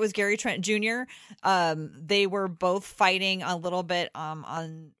pretty sure it was Gary Trent Jr. They were both fighting a little bit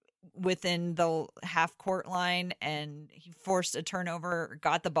on within the half court line, and he forced a turnover,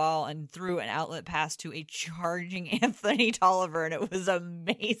 got the ball, and threw an outlet pass to a charging Anthony Tolliver, and it was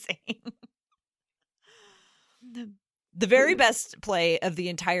amazing. The very best play of the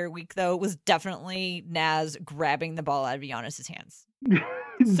entire week, though, was definitely Naz grabbing the ball out of Giannis's hands.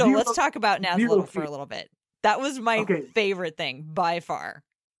 So let's talk about Naz for a little bit. That was my favorite thing by far.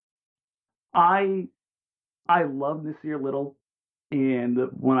 I love Nasir Little, and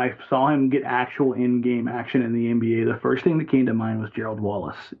when I saw him get actual in-game action in the NBA, the first thing that came to mind was Gerald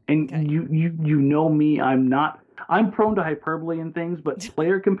Wallace. And you know me, I'm prone to hyperbole and things, but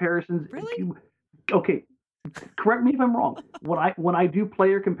player comparisons. Really? Okay, correct me if I'm wrong. When I do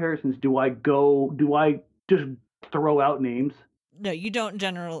player comparisons, do I just throw out names? No, you don't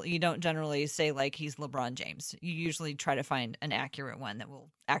generally say like he's LeBron James. You usually try to find an accurate one that will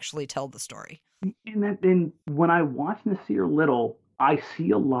actually tell the story. And when I watch Nasir Little, I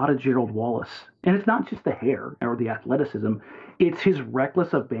see a lot of Gerald Wallace. And it's not just the hair or the athleticism. It's his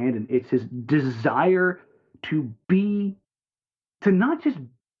reckless abandon. It's his desire to not just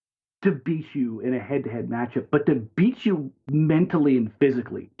to beat you in a head-to-head matchup, but to beat you mentally and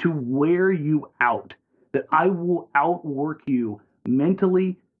physically, to wear you out. That I will outwork you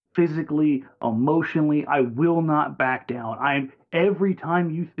mentally, physically, emotionally. I will not back down. Every time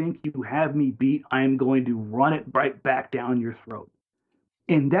you think you have me beat, I am going to run it right back down your throat.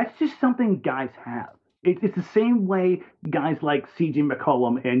 And that's just something guys have. It's the same way guys like C.J.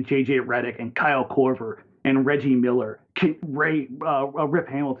 McCollum and J.J. Redick and Kyle Korver and Reggie Miller, Rip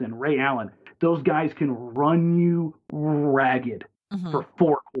Hamilton, Ray Allen. Those guys can run you ragged for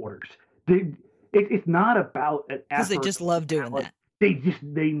 4 quarters. It's not about an effort. Because they just love doing that.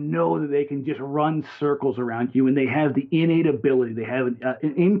 They know that they can just run circles around you, and they have the innate ability. They have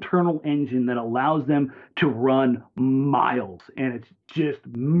an internal engine that allows them to run miles, and it's just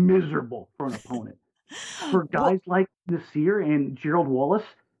miserable for an opponent. For guys like Nasir and Gerald Wallace,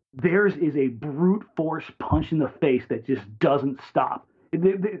 theirs is a brute force punch in the face that just doesn't stop.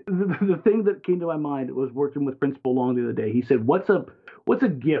 The thing that came to my mind was working with Principal Long the other day. He said, what's a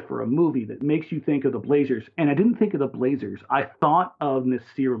GIF or a movie that makes you think of the Blazers? And I didn't think of the Blazers. I thought of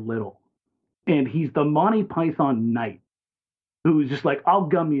Nasir Little. And he's the Monty Python Knight who's just like, I'll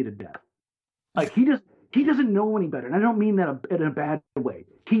gum you to death. Like, he doesn't know any better. And I don't mean that in a bad way.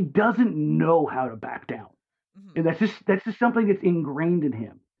 He doesn't know how to back down. And that's just something that's ingrained in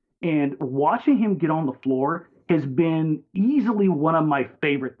him. And watching him get on the floor has been easily one of my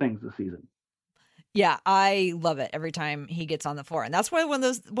favorite things this season. Yeah, I love it every time he gets on the floor. And that's one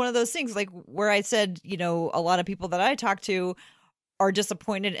of those things, like where I said, a lot of people that I talk to are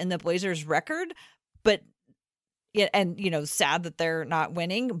disappointed in the Blazers record, but and sad that they're not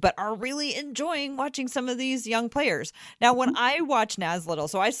winning, but are really enjoying watching some of these young players. Now, when I watch Naz Little,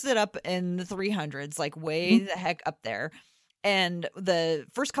 so I sit up in the 300s, like way the heck up there. And the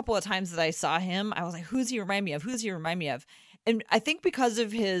first couple of times that I saw him, I was like, who's he remind me of? Who's he remind me of? And I think because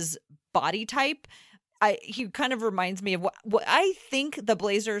of his body type, he kind of reminds me of what I think the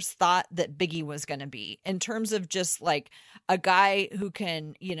Blazers thought that Biggie was going to be, in terms of just like a guy who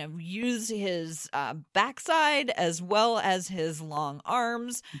can, use his backside as well as his long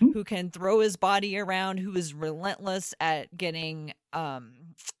arms, who can throw his body around, who is relentless at getting,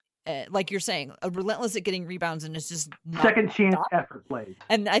 like you're saying, relentless at getting rebounds, and it's just not second chance effort plays.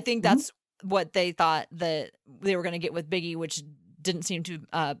 And I think that's what they thought that they were going to get with Biggie, which didn't seem to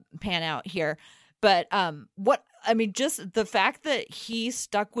pan out here. But just the fact that he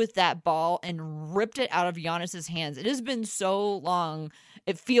stuck with that ball and ripped it out of Giannis's hands. It has been so long.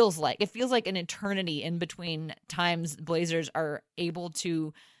 It feels like an eternity in between times Blazers are able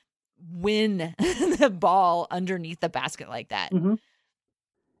to win the ball underneath the basket like that. Mm-hmm.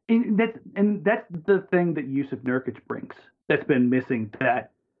 And that's the thing that Jusuf Nurkic brings that's been missing,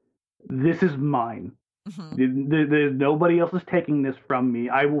 that this is mine. There's nobody else is taking this from me.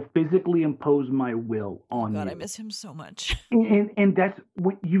 I will physically impose my will on you. God, I miss him so much. And that's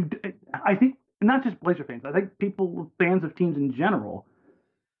what I think, not just Blazer fans, I think fans of teams in general,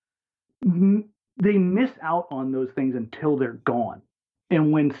 they miss out on those things until they're gone.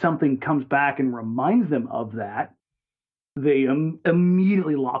 And when something comes back and reminds them of that, they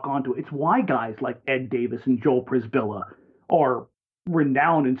immediately lock onto it. It's why guys like Ed Davis and Joel Prisbilla are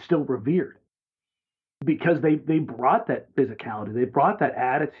renowned and still revered. Because they brought that physicality, they brought that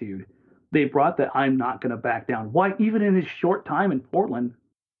attitude, they brought that I'm not going to back down. Why, even in his short time in Portland,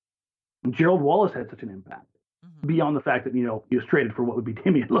 Gerald Wallace had such an impact, beyond the fact that, he was traded for what would be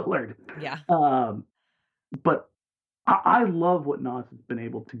Damian Lillard. Yeah. But I love what Naz has been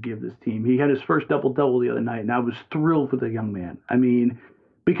able to give this team. He had his first double-double the other night, and I was thrilled for the young man. I mean,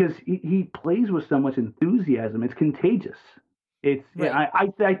 because he plays with so much enthusiasm. It's contagious. It's right.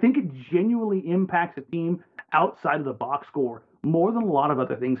 I think it genuinely impacts a team outside of the box score more than a lot of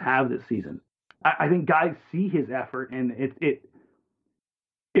other things have this season. I think guys see his effort, and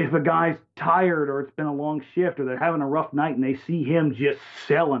if a guy's tired or it's been a long shift or they're having a rough night and they see him just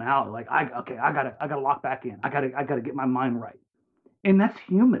selling out, like I gotta lock back in. I gotta get my mind right, and that's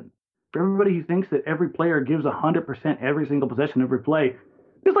human. For everybody who thinks that every player gives 100% every single possession, every play,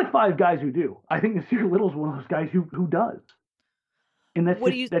 there's like 5 guys who do. I think Nasir Little's one of those guys who does. And that's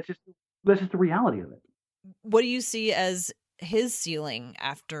just the reality of it. What do you see as his ceiling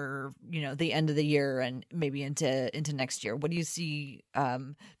after, the end of the year and maybe into next year? What do you see?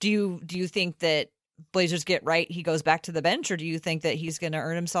 Do you think that Blazers get right, he goes back to the bench, or do you think that he's going to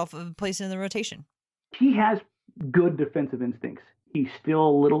earn himself a place in the rotation? He has good defensive instincts. He's still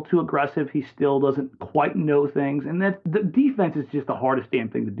a little too aggressive. He still doesn't quite know things. And that the defense is just the hardest damn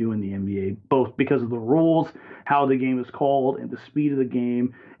thing to do in the NBA, both because of the rules, how the game is called, and the speed of the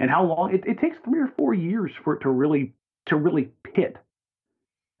game, and how long it takes 3 or 4 years for it to really pit.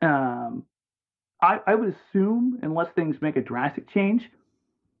 I would assume, unless things make a drastic change,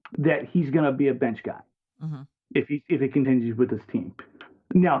 that he's going to be a bench guy if he continues with this team.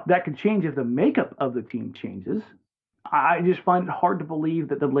 Now, that could change if the makeup of the team changes. I just find it hard to believe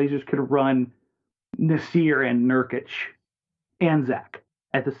that the Blazers could run Nasir and Nurkic and Zach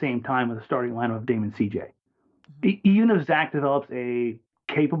at the same time with a starting lineup of Dame and CJ. Even if Zach develops a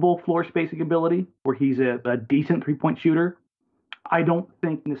capable floor spacing ability where he's a decent three-point shooter, I don't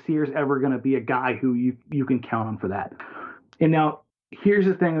think Nasir's ever going to be a guy who you can count on for that. And now, here's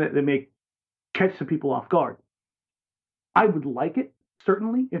the thing that may catch some people off guard. I would like it,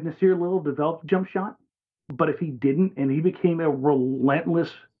 certainly, if Nasir Little developed a jump shot. But if he didn't, and he became a relentless,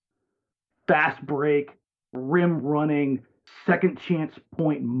 fast break, rim running, second chance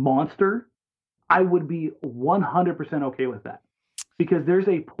point monster, I would be 100% okay with that. Because there's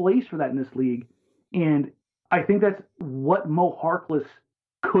a place for that in this league. And I think that's what Mo Harkless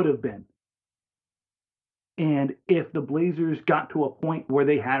could have been. And if the Blazers got to a point where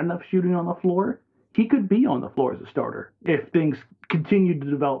they had enough shooting on the floor, he could be on the floor as a starter if things continued to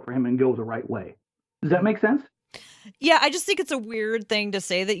develop for him and go the right way. Does that make sense? Yeah, I just think it's a weird thing to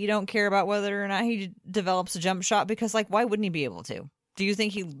say that you don't care about whether or not he develops a jump shot, because, like, why wouldn't he be able to? Do you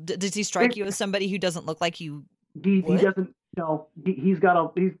think does he strike you as somebody who doesn't look like he doesn't, he's got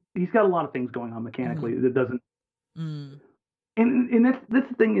a lot of things going on mechanically that doesn't. And that's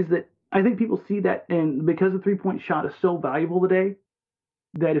the thing, is that I think people see that, and because the 3-point shot is so valuable today,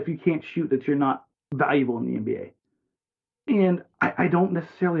 that if you can't shoot, that you're not valuable in the NBA. And I don't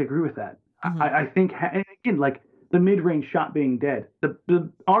necessarily agree with that. Mm-hmm. I think, again, like the mid-range shot being dead, the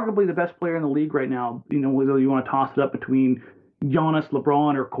arguably the best player in the league right now, whether you want to toss it up between Giannis,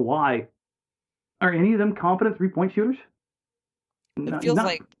 LeBron, or Kawhi, are any of them competent 3-point shooters? It feels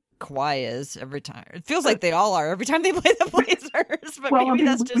like Kawhi is every time. It feels like they all are every time they play the Blazers. But maybe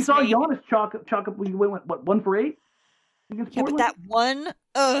that's just we saw me. Giannis chalk up. We went what 1 for 8 against Portland? But that one,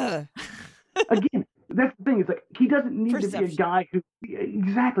 Again, that's the thing. It's like he doesn't need to be a guy who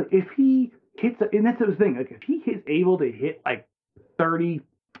exactly. If he hits, and that's the thing. Like if he is able to hit like 35%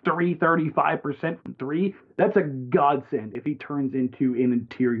 from 3, that's a godsend. If he turns into an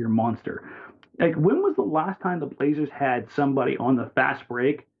interior monster. Like when was the last time the Blazers had somebody on the fast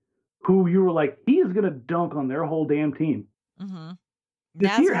break who you were like, he is going to dunk on their whole damn team? Mm-hmm.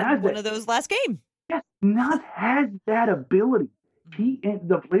 This year has one of those last game. Yes, Naz has that ability. He and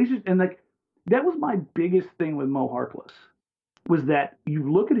the Blazers, and like that was my biggest thing with Mo Harkless, was that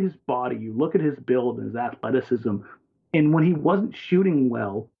you look at his body, you look at his build and his athleticism, and when he wasn't shooting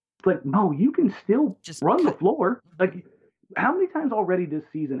well, it's like, Mo, you can still just run the floor. Like, how many times already this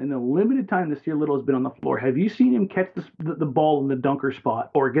season, in the limited time this year Little has been on the floor, have you seen him catch the ball in the dunker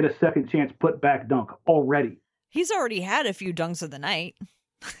spot or get a second chance put back dunk already? He's already had a few dunks of the night.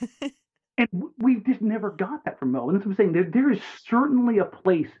 And we just never got that from Mo. And that's what I'm saying. There is certainly a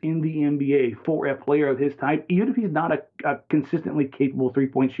place in the NBA for a player of his type, even if he's not a consistently capable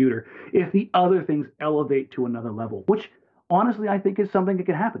 3-point shooter, if the other things elevate to another level, which honestly I think is something that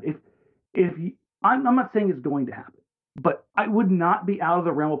can happen. I'm not saying it's going to happen, but I would not be out of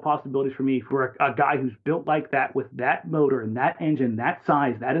the realm of possibilities for me for a guy who's built like that, with that motor and that engine, that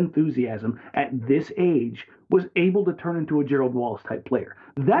size, that enthusiasm at this age, was able to turn into a Gerald Wallace type player.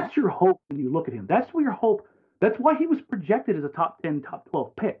 That's your hope when you look at him. That's where your hope. That's why he was projected as a top 10, top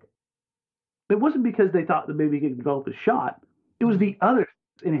 12 pick. It wasn't because they thought that maybe he could develop a shot. It was the other.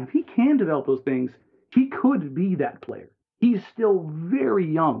 And if he can develop those things, he could be that player. He's still very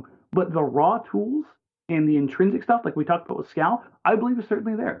young, but the raw tools and the intrinsic stuff, like we talked about with Scal, I believe is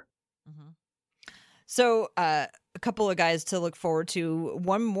certainly there. Mm-hmm. So a couple of guys to look forward to.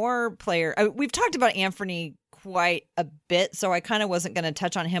 One more player. We've talked about Anthony quite a bit, so I kind of wasn't going to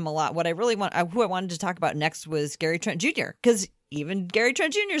touch on him a lot. What I really who I wanted to talk about next was Gary Trent Jr., because even Gary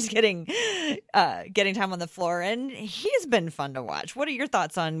Trent Jr. is getting time on the floor, and he's been fun to watch. What are your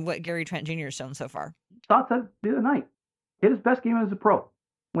thoughts on what Gary Trent Jr. has shown so far? Thoughts that the other night. Hit his best game as a pro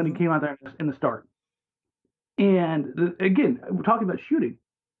when he came out there in the start. And again, we're talking about shooting.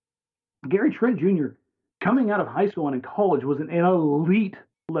 Gary Trent Jr. coming out of high school and in college was an elite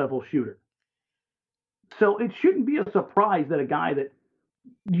level shooter. So it shouldn't be a surprise that a guy that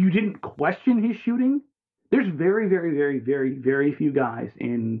you didn't question his shooting. There's very, very, very, very, very few guys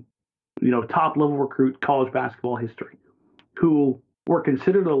in, top level recruit college basketball history who were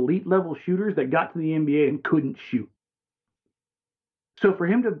considered elite level shooters that got to the NBA and couldn't shoot. So for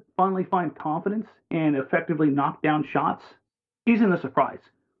him to finally find confidence and effectively knock down shots isn't a surprise.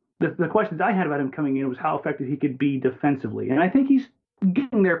 The questions I had about him coming in was how effective he could be defensively. And I think he's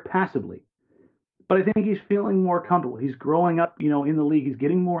getting there passively. But I think he's feeling more comfortable. He's growing up, in the league. He's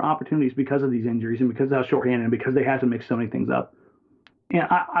getting more opportunities because of these injuries and because of how shorthanded and because they have to mix so many things up. And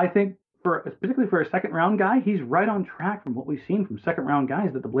I think particularly for a second round guy, he's right on track from what we've seen from second round guys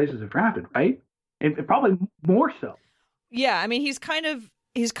that the Blazers have drafted, right? And probably more so. Yeah, I mean he's kind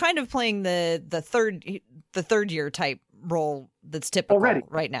of playing the third year type role that's typical already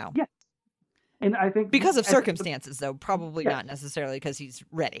right now. Yes. And I think because of circumstances, though, probably not necessarily because he's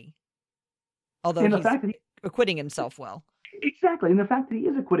ready. Although he's acquitting himself well. Exactly. And the fact that he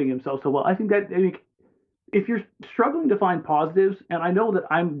is acquitting himself so well, I think that if you're struggling to find positives, and I know that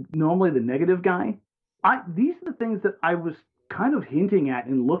I'm normally the negative guy, these are the things that I was kind of hinting at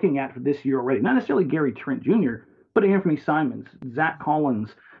and looking at for this year already. Not necessarily Gary Trent Jr., but Anthony Simons, Zach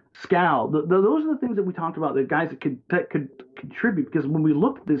Collins, Scal. Those are the things that we talked about, the guys that could contribute. Because when we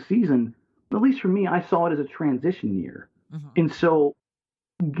looked at this season, at least for me, I saw it as a transition year. Mm-hmm. And so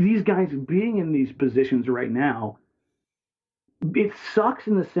these guys being in these positions right now, it sucks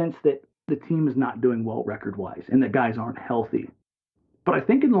in the sense that the team is not doing well record-wise and that guys aren't healthy. But I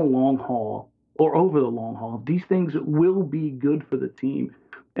think in the long haul, or over the long haul, these things will be good for the team.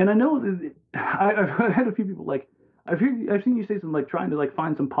 And I know that I've had a few people I've seen you say something trying to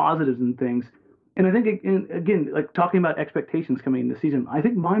find some positives and things. And I think, again, talking about expectations coming in the season, I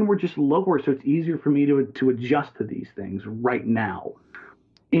think mine were just lower, so it's easier for me to adjust to these things right now.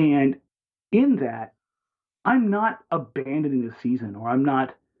 And in that, I'm not abandoning the season, or I'm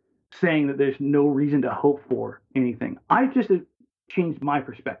not saying that there's no reason to hope for anything. I just changed my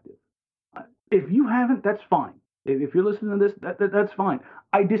perspective. If you haven't, that's fine. If you're listening to this, that's fine.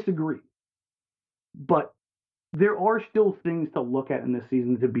 I disagree. But there are still things to look at in this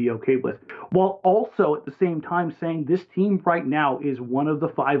season to be okay with, while also at the same time saying this team right now is one of the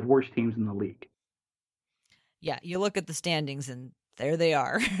 5 worst teams in the league. Yeah, you look at the standings and there they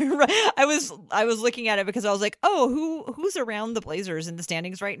are. I was looking at it because I was like, oh, who's around the Blazers in the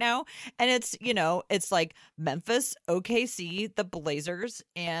standings right now? And it's, it's like Memphis, OKC, the Blazers,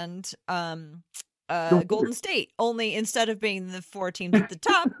 and Golden State. Only instead of being the 4 teams at the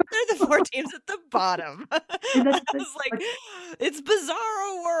top, they're the 4 teams at the bottom. I was like, it's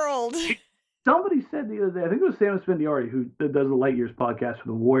bizarro world. Somebody said the other day, I think it was Sam Spendiari, who does the Light Years podcast for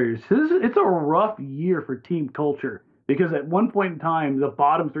the Warriors. It's a rough year for team culture because at one point in time, the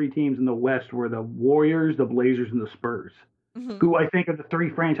bottom 3 teams in the West were the Warriors, the Blazers, and the Spurs, who I think are the 3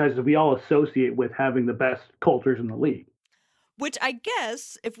 franchises we all associate with having the best cultures in the league. Which I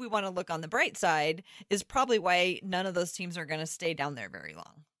guess, if we want to look on the bright side, is probably why none of those teams are going to stay down there very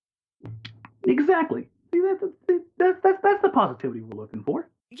long. Exactly. See, that's the positivity we're looking for.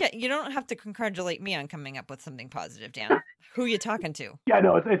 Yeah, you don't have to congratulate me on coming up with something positive, Dan. Who are you talking to? Yeah,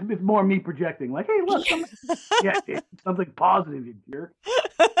 no, it's more me projecting. Like, hey, look, something positive, you jerk.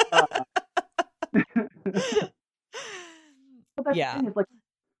 But that's the thing, it's like,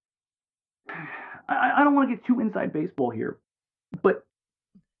 I don't want to get too inside baseball here, but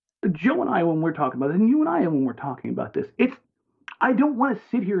Joe and I, when we're talking about this, and you and I, when we're talking about this, I don't want to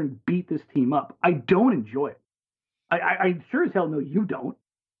sit here and beat this team up. I don't enjoy it. I sure as hell know you don't.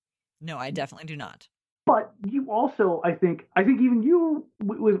 No, I definitely do not. But you also, I think even you,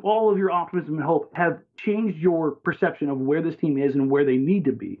 with all of your optimism and hope, have changed your perception of where this team is and where they need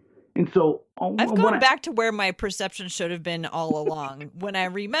to be. And so I've gone back to where my perception should have been all along. When I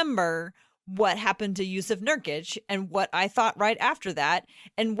remember what happened to Yusuf Nurkic and what I thought right after that,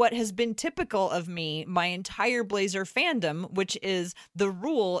 and what has been typical of me my entire Blazer fandom, which is the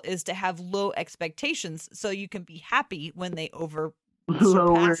rule is to have low expectations so you can be happy when they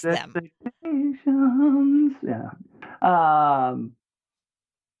surpass them. Yeah.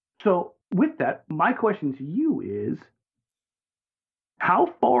 So with that, my question to you is,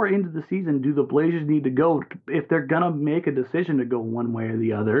 how far into the season do the Blazers need to go if they're gonna make a decision to go one way or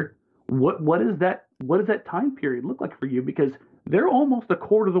the other? What does that time period look like for you? Because they're almost a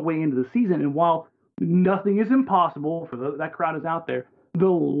quarter of the way into the season, and while nothing is impossible for that crowd is out there, the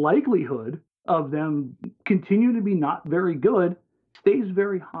likelihood of them continuing to be not very good stays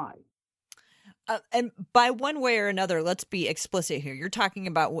very high. And by one way or another, let's be explicit here. You're talking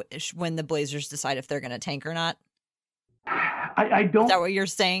about when the Blazers decide if they're going to tank or not. I don't. Is that what you're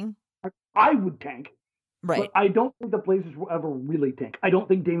saying? I would tank. Right. But I don't think the Blazers will ever really tank. I don't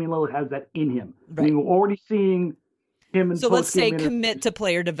think Damian Lillard has that in him. Right. I mean, we're already seeing him in So let's say commit to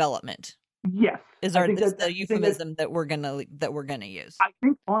player development. Yes. Is the euphemism that we're gonna use. I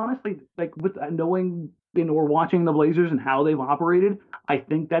think honestly, like with knowing or watching the Blazers and how they've operated, I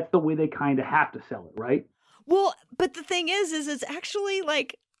think that's the way they kind of have to sell it, right? Well, but the thing is it's actually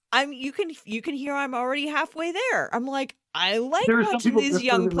like you can hear I'm already halfway there. I'm like, I like watching these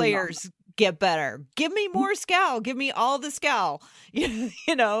young players get better. Give me more scowl. Give me all the scowl.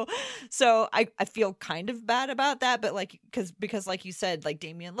 So I feel kind of bad about that, but because like you said, like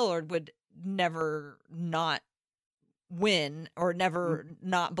Damian Lillard would never not win or never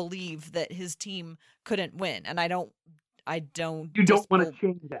not believe that his team couldn't win, and I don't. You don't want to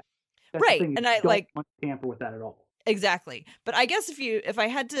change that, that's right? And I don't want to tamper with that at all. Exactly. But I guess if I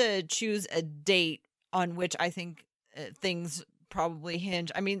had to choose a date on which I think things probably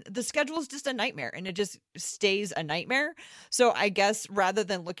hinge, I mean, the schedule is just a nightmare and it just stays a nightmare. So I guess rather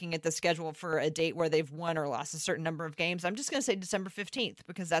than looking at the schedule for a date where they've won or lost a certain number of games, I'm just going to say December 15th,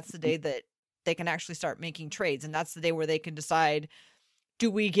 because that's the day that they can actually start making trades. And that's the day where they can decide, do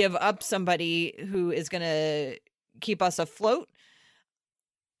we give up somebody who is going to keep us afloat?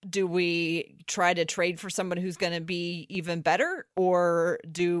 Do we try to trade for someone who's going to be even better? Or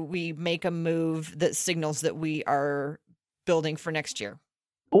do we make a move that signals that we are building for next year?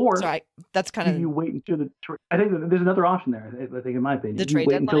 Or that's kind of, you wait until the I think that there's another option there. I think, in my opinion, the trade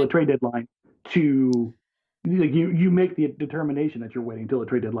wait deadline? until the trade deadline to you make the determination that you're waiting until the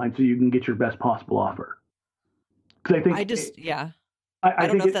trade deadline so you can get your best possible offer. Because I think I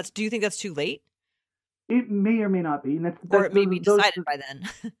don't know if that's. Do you think that's too late? It may or may not be, and or it may be decided by then.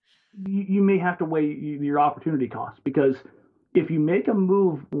 You may have to weigh your opportunity costs, because if you make a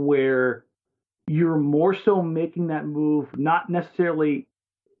move where you're more so making that move not necessarily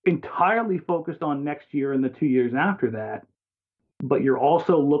entirely focused on next year and the 2 years after that, but you're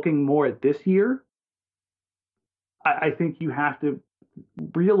also looking more at this year, I think you have to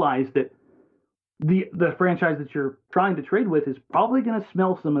realize that the franchise that you're trying to trade with is probably going to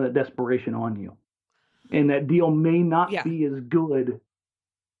smell some of that desperation on you. And that deal may not be as good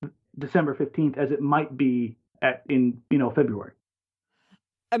December 15th as it might be in February.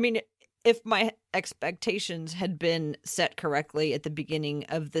 I mean, if my expectations had been set correctly at the beginning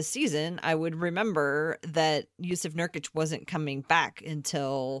of the season, I would remember that Jusuf Nurkic wasn't coming back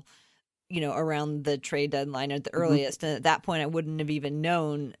until, around the trade deadline at the earliest. And at that point, I wouldn't have even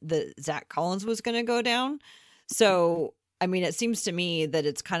known that Zach Collins was going to go down. So, I mean, it seems to me that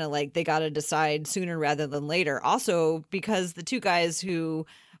it's kind of like they got to decide sooner rather than later. Also, because the two guys who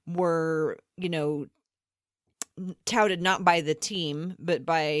were, touted not by the team, but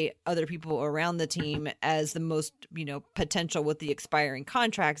by other people around the team as the most, potential with the expiring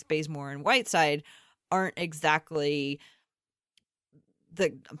contracts, Bazemore and Whiteside, aren't exactly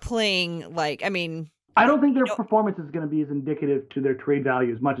playing like, I mean, I don't think their performance is going to be as indicative to their trade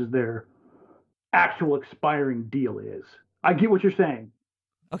value as much as their actual expiring deal is. I get what you're saying.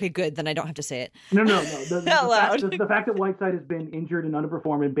 Okay, good. Then I don't have to say it. No. The fact that Whiteside has been injured and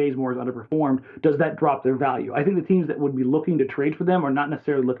underperformed and Bazemore has underperformed, does that drop their value? I think the teams that would be looking to trade for them are not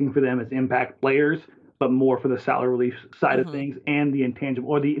necessarily looking for them as impact players, but more for the salary relief side of things and the intangible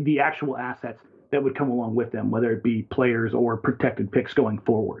or the actual assets that would come along with them, whether it be players or protected picks going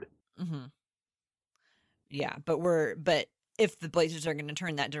forward. Mm-hmm. Yeah, but if the Blazers are going to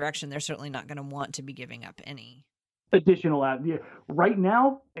turn that direction, they're certainly not going to want to be giving up any additional right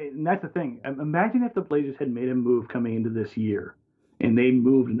now. And that's the thing. Imagine if the Blazers had made a move coming into this year and they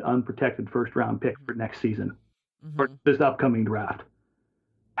moved an unprotected first round pick for next season for this upcoming draft.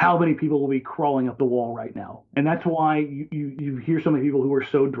 How many people will be crawling up the wall right now? And that's why you hear so many people who are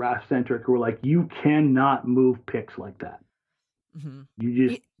so draft centric who are like, you cannot move picks like that.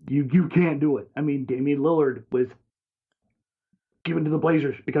 You can't do it. I mean, Damian Lillard was given to the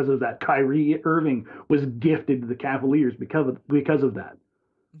Blazers because of that. Kyrie Irving was gifted to the Cavaliers because of that.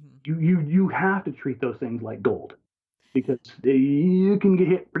 You have to treat those things like gold because you can get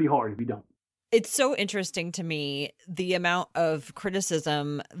hit pretty hard if you don't. It's so interesting to me, the amount of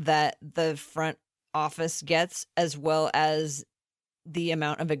criticism that the front office gets, as well as the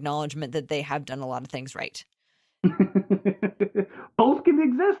amount of acknowledgement that they have done a lot of things right. Both can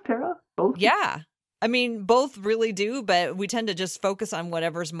exist, Tara. Both. Yeah. I mean, both really do, but we tend to just focus on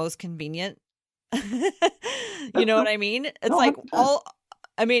whatever's most convenient. You know what I mean? It's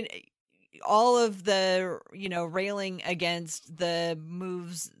all of the, railing against the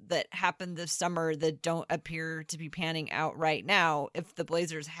moves that happened this summer that don't appear to be panning out right now. If the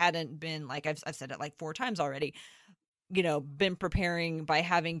Blazers hadn't been, like I've said it like 4 times already, been preparing by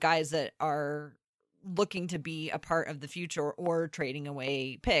having guys that are looking to be a part of the future or trading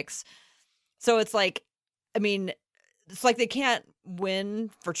away picks. So it's like, I mean, it's like they can't win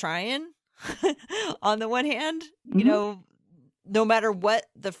for trying on the one hand, no matter what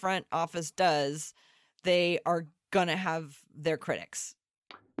the front office does, they are going to have their critics.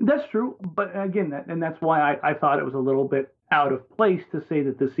 That's true. But again, that's why I thought it was a little bit out of place to say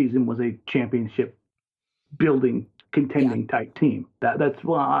that this season was a championship building, contending type team. That's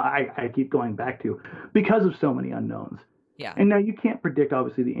why I keep going back to, because of so many unknowns. Yeah. And now you can't predict,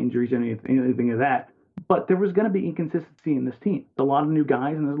 obviously, the injuries or anything of that. But there was going to be inconsistency in this team. There's a lot of new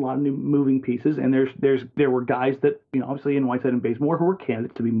guys and there's a lot of new moving pieces. And there were guys that, obviously in Whiteside and Bazemore who were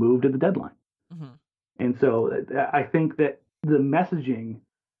candidates to be moved at the deadline. And so I think that the messaging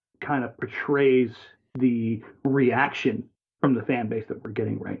kind of portrays the reaction from the fan base that we're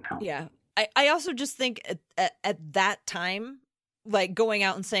getting right now. Yeah. I also just think at that time, like going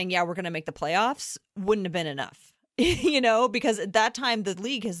out and saying, yeah, we're going to make the playoffs wouldn't have been enough. Because at that time, the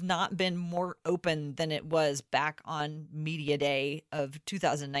league has not been more open than it was back on media day of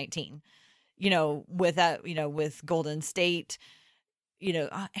 2019, with that, with Golden State,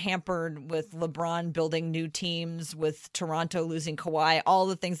 hampered with LeBron building new teams, with Toronto losing Kawhi, all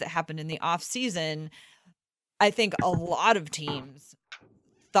the things that happened in the off season. I think a lot of teams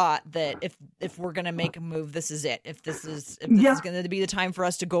thought that if we're going to make a move, this is it. If this is going to be the time for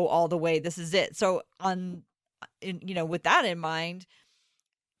us to go all the way, this is it. So with that in mind,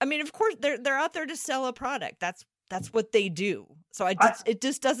 I mean, of course they're out there to sell a product. That's what they do. So it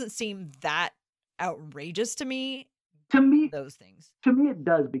just doesn't seem that outrageous to me. Those things. To me, it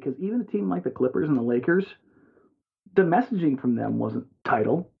does, because even a team like the Clippers and the Lakers, the messaging from them wasn't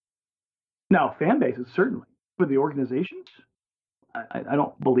title. Now, fan bases certainly, but the organizations, I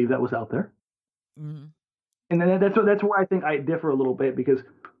don't believe that was out there. And then that's where I think I differ a little bit, because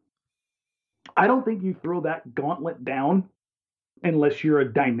I don't think you throw that gauntlet down unless you're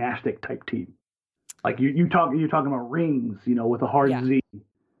a dynastic type team. Like you're talking about rings, with a hard Z.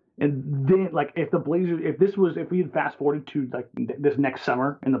 And then, like, if we had fast forwarded to like this next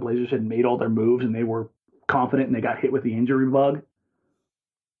summer and the Blazers had made all their moves and they were confident and they got hit with the injury bug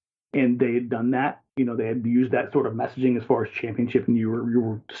and they had done that, they had used that sort of messaging as far as championship and you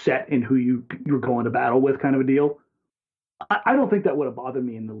were set in who you were going to battle with, kind of a deal. I don't think that would have bothered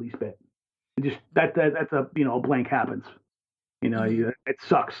me in the least bit. Just that's a blank happens. It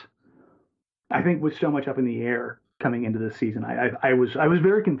sucks. I think with so much up in the air coming into this season, I was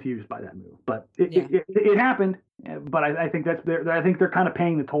very confused by that move, but it happened. But I think they're kind of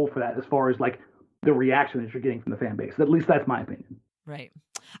paying the toll for that as far as like the reaction that you're getting from the fan base. At least that's my opinion. Right.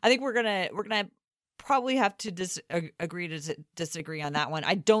 I think we're gonna probably have to agree to disagree on that one.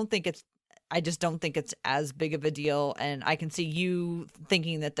 I just don't think it's as big of a deal, and I can see you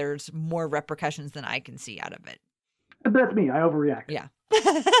thinking that there's more repercussions than I can see out of it. That's me. I overreact. Yeah.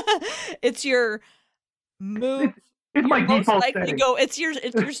 It's your move. It's my default setting. It's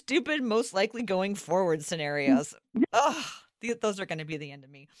your stupid most likely going forward scenarios. Ugh. Those are going to be the end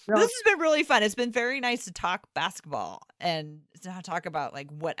of me. No. This has been really fun. It's been very nice to talk basketball and to talk about like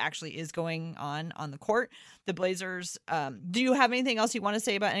what actually is going on the court. The Blazers. Do you have anything else you want to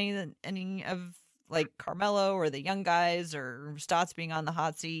say about any of like Carmelo or the young guys or Stotts being on the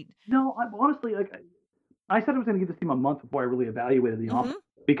hot seat? No, honestly, like I said, I was going to give this team a month before I really evaluated the offense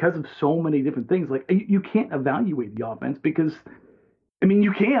because of so many different things. Like you can't evaluate the offense because, I mean,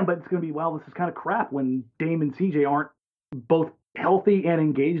 you can, but it's going to be, well, this is kind of crap when Dame and CJ aren't both healthy and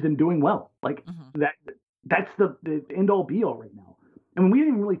engaged and doing well. Like that's the end all be all right now. I mean, we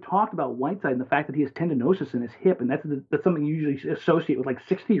haven't even really talked about Whiteside and the fact that he has tendinosis in his hip, and that's something you usually associate with like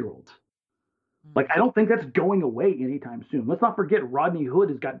 60-year-olds. Like, I don't think that's going away anytime soon. Let's not forget Rodney Hood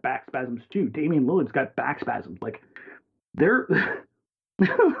has got back spasms too. Damian Lillard's got back spasms. Like, they're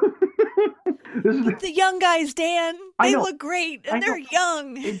the young guys, Dan. They look great, and they're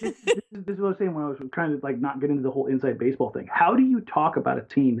young. This is what I was saying when I was trying to like not get into the whole inside baseball thing. How do you talk about a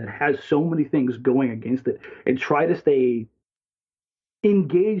team that has so many things going against it and try to stay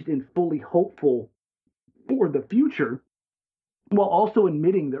engaged and fully hopeful for the future while also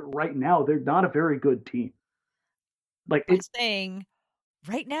admitting that right now they're not a very good team? Like it's saying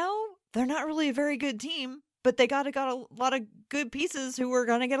right now they're not really a very good team. But they got a lot of good pieces who are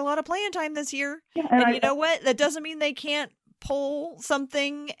going to get a lot of playing time this year. Yeah, and you know what? That doesn't mean they can't pull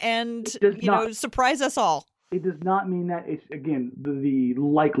something and surprise us all. It does not mean that. It's, again, the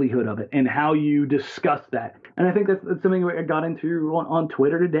likelihood of it and how you discuss that. And I think that's something I got into on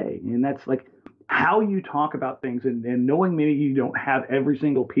Twitter today. And that's like how you talk about things and knowing maybe you don't have every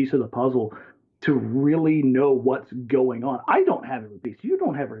single piece of the puzzle to really know what's going on. I don't have every piece. You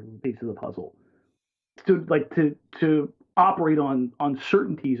don't have every piece of the puzzle. To operate on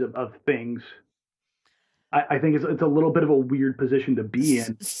certainties of things, I think it's a little bit of a weird position to be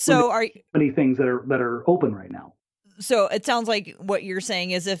in. So are many things that are open right now. So it sounds like what you're saying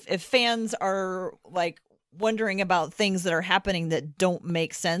is if fans are like wondering about things that are happening that don't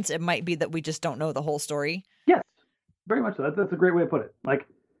make sense, it might be that we just don't know the whole story. Yes, very much so. That's a great way to put it. Like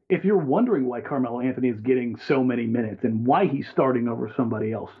if you're wondering why Carmelo Anthony is getting so many minutes and why he's starting over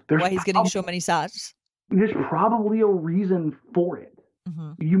somebody else, why he's getting so many shots. There's probably a reason for it.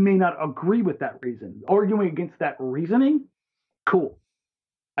 Mm-hmm. You may not agree with that reason. Arguing against that reasoning, cool.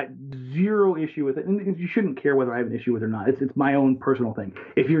 Zero issue with it, and you shouldn't care whether I have an issue with it or not. It's my own personal thing.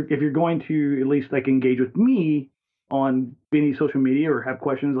 If you're going to at least like engage with me on any social media or have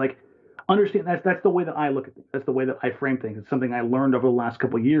questions, like understand that's the way that I look at things. That's the way that I frame things. It's something I learned over the last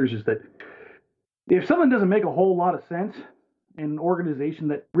couple of years is that if something doesn't make a whole lot of sense, an organization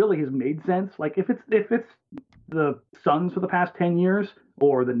that really has made sense, like if it's the Suns for the past 10 years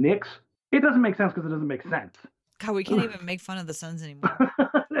or the Knicks, it doesn't make sense because it doesn't make sense. God, we can't even make fun of the Suns anymore.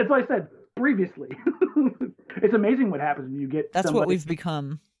 That's what I said previously. It's amazing what happens when you get That's what we've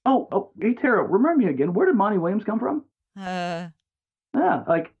become. Oh, hey Tara, remember me again. Where did Monty Williams come from?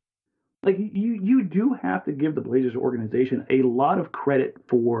 Like you do have to give the Blazers organization a lot of credit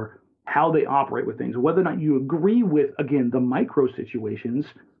for how they operate with things. Whether or not you agree with, again, the micro situations,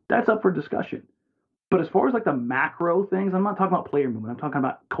 that's up for discussion. But as far as like the macro things, I'm not talking about player movement. I'm talking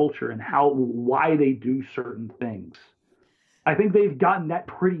about culture and why they do certain things. I think they've gotten that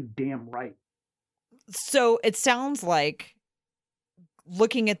pretty damn right. So it sounds like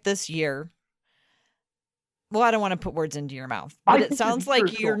looking at this year, well, I don't want to put words into your mouth, but it sounds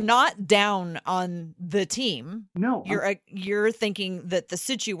like you're not down on the team. No. You're thinking that the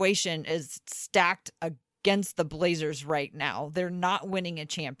situation is stacked against the Blazers right now. They're not winning a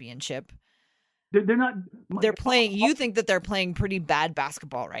championship. They're not. They're playing. You think that they're playing pretty bad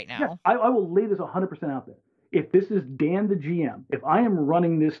basketball right now? Yeah, I will lay this 100% out there. If this is Dan the GM, if I am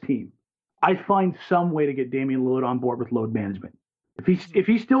running this team, I find some way to get Damian Lillard on board with load management. If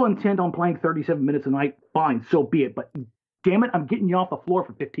he's still intent on playing 37 minutes a night, fine, so be it. But damn it, I'm getting you off the floor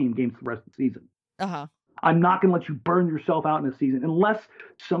for 15 games the rest of the season. I'm not going to let you burn yourself out in a season unless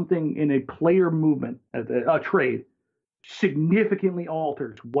something in a player movement, a trade, significantly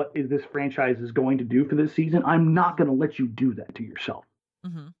alters what is this franchise is going to do for this season. I'm not going to let you do that to yourself.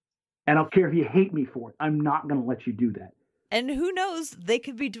 And I don't care if you hate me for it. I'm not going to let you do that. And who knows? They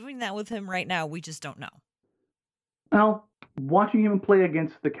could be doing that with him right now. We just don't know. Well, watching him play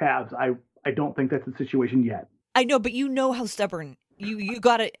against the Cavs, I don't think that's the situation yet. I know, but you know how stubborn you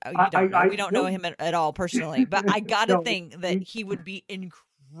got to. We don't know him at all personally, but I got to think that he would be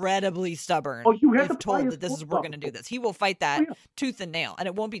incredibly stubborn. You have if to told that this is we're going to do this. He will fight that tooth and nail, and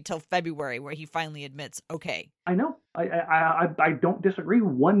it won't be till February where he finally admits, okay. I know. I don't disagree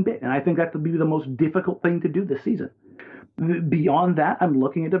one bit, and I think that would be the most difficult thing to do this season. Beyond that, I'm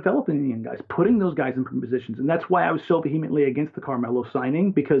looking at developing the young guys, putting those guys in positions, and that's why I was so vehemently against the Carmelo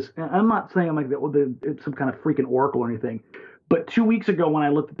signing, because I'm not saying I'm like it's some kind of freaking oracle or anything, but 2 weeks ago when I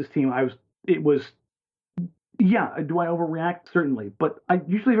looked at this team, do I overreact? Certainly, but I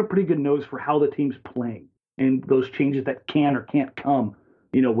usually have a pretty good nose for how the team's playing and those changes that can or can't come.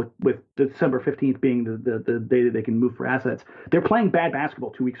 With December 15th being the day that they can move for assets. They're playing bad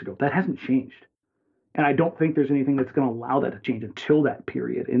basketball 2 weeks ago. That hasn't changed. And I don't think there's anything that's going to allow that to change until that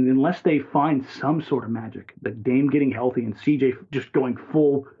period. And unless they find some sort of magic, like Dame getting healthy and CJ just going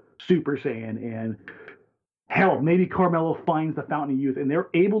full Super Saiyan, and hell, maybe Carmelo finds the fountain of youth and they're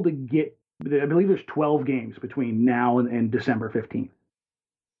able to get, I believe there's 12 games between now and December 15th.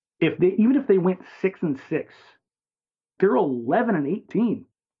 Even if they went 6-6, they're 11-18.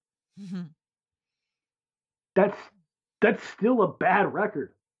 That's still a bad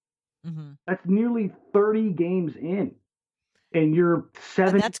record. That's nearly 30 games in, and you're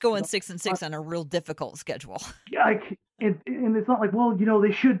 7. And that's going 6-6 on a real difficult schedule. Yeah, and it's not like, well,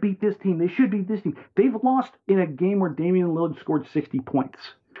 they should beat this team. They should beat this team. They've lost in a game where Damian Lillard scored 60 points.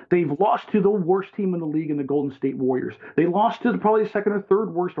 They've lost to the worst team in the league in the Golden State Warriors. They lost to probably the second or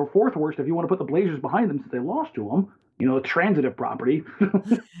third worst or fourth worst if you want to put the Blazers behind them, since they lost to them. A transitive property.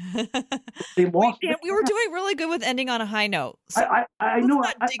 They lost. We were doing really good with ending on a high note. So I know.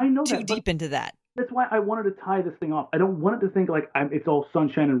 I know too deep into that. That's why I wanted to tie this thing off. I don't want it to think like it's all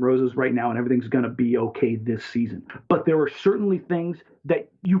sunshine and roses right now and everything's going to be okay this season. But there are certainly things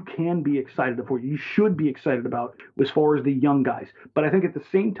that you can be excited for. You should be excited about as far as the young guys. But I think at the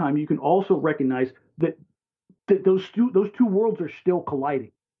same time, you can also recognize that those two worlds are still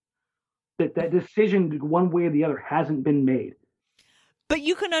colliding. That decision one way or the other hasn't been made. But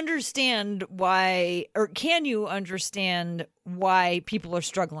you can understand why, or can you understand why people are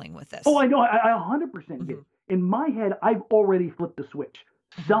struggling with this? Oh, I know. I 100% get it. In my head, I've already flipped the switch.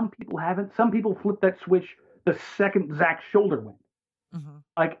 Some people haven't. Some people flipped that switch the second Zach's shoulder went.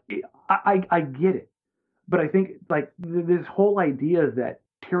 Like, I get it. But I think, like, this whole idea that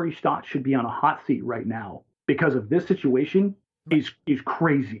Terry Stotts should be on a hot seat right now because of this situation is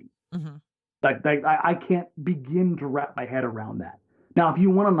crazy. Like I can't begin to wrap my head around that. Now, if you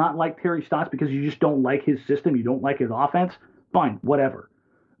want to not like Terry Stotts because you just don't like his system, you don't like his offense, fine, whatever.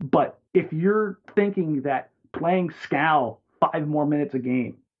 But if you're thinking that playing Scal 5 more minutes a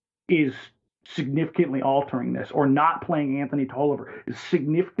game is significantly altering this, or not playing Anthony Tolliver is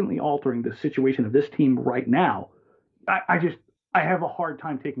significantly altering the situation of this team right now, I have a hard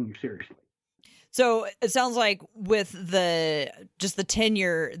time taking you seriously. So it sounds like with the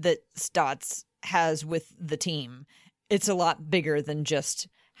tenure that Stotts has with the team, it's a lot bigger than just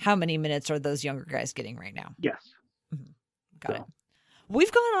how many minutes are those younger guys getting right now. Yes. Got it. We've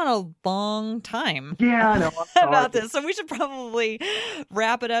gone on a long time. Yeah, I know. About this, so we should probably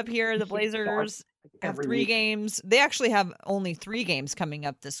wrap it up here. The Blazers have 3 games. They actually have only 3 games coming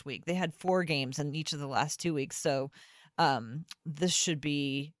up this week. They had 4 games in each of the last 2 weeks. So this should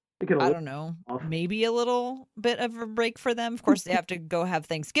be, I don't know, maybe a little bit of a break for them. Of course, they have to go have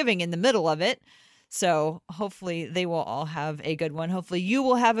Thanksgiving in the middle of it. So hopefully they will all have a good one. Hopefully you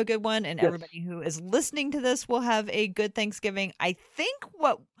will have a good one, and everybody who is listening to this will have a good Thanksgiving. I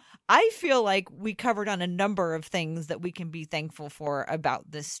feel like we covered on a number of things that we can be thankful for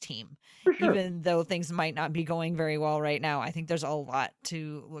about this team. For sure. Even though things might not be going very well right now, I think there's a lot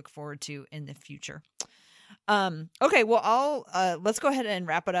to look forward to in the future. Okay, well, let's go ahead and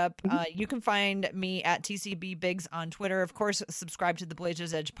wrap it up. You can find me at TCB Biggs on Twitter. Of course, subscribe to the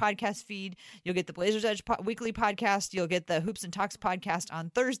Blazers Edge podcast feed. You'll get the Blazers Edge weekly podcast. You'll get the Hoops and Talks podcast on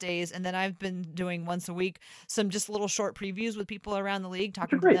Thursdays. And then I've been doing once a week some just little short previews with people around the league,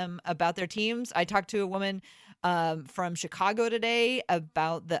 talking to them about their teams. I talked to a woman from Chicago today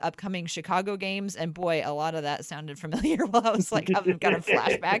about the upcoming Chicago games, and boy, a lot of that sounded familiar while I was like having kind of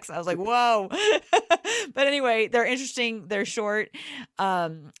flashbacks. I was like, whoa. But anyway, they're interesting, they're short,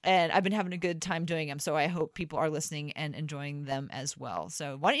 and I've been having a good time doing them, so I hope people are listening and enjoying them as well.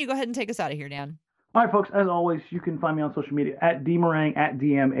 So why don't you go ahead and take us out of here, Dan? All right, folks, as always, you can find me on social media at dmarang, at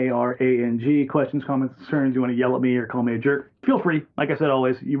DMARANG. Questions, comments, concerns, you want to yell at me or call me a jerk, feel free. Like I said,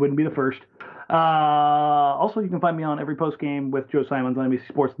 always, you wouldn't be the first. Also, you can find me on every post game with Joe Simons on NBC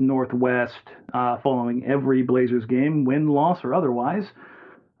Sports Northwest, following every Blazers game, win, loss, or otherwise.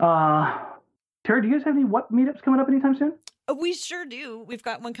 Tara, do you guys have any meetups coming up anytime soon? We sure do. We've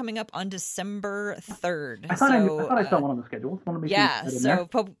got one coming up on December 3rd. I thought I saw one on the schedule. Yeah, so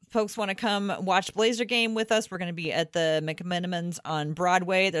folks want to come watch Blazer game with us. We're going to be at the McMenamins on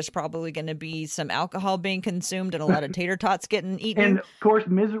Broadway. There's probably going to be some alcohol being consumed and a lot of tater tots getting eaten. And, of course,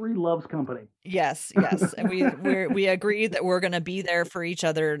 misery loves company. Yes. And we agree that we're going to be there for each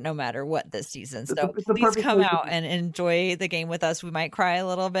other no matter what this season. So please come out and enjoy the game with us. We might cry a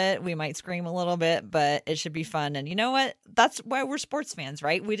little bit. We might scream a little bit, but it should be fun. And you know what? That's why we're sports fans,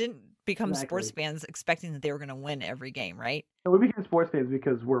 right? We didn't become sports fans expecting that they were going to win every game, right? We became sports fans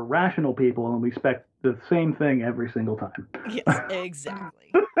because we're rational people and we expect the same thing every single time. Yes,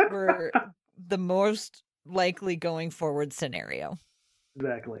 exactly. We're the most likely going forward scenario.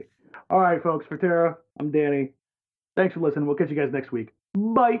 Exactly. All right, folks. For Tara, I'm Danny. Thanks for listening. We'll catch you guys next week.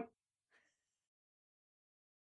 Bye.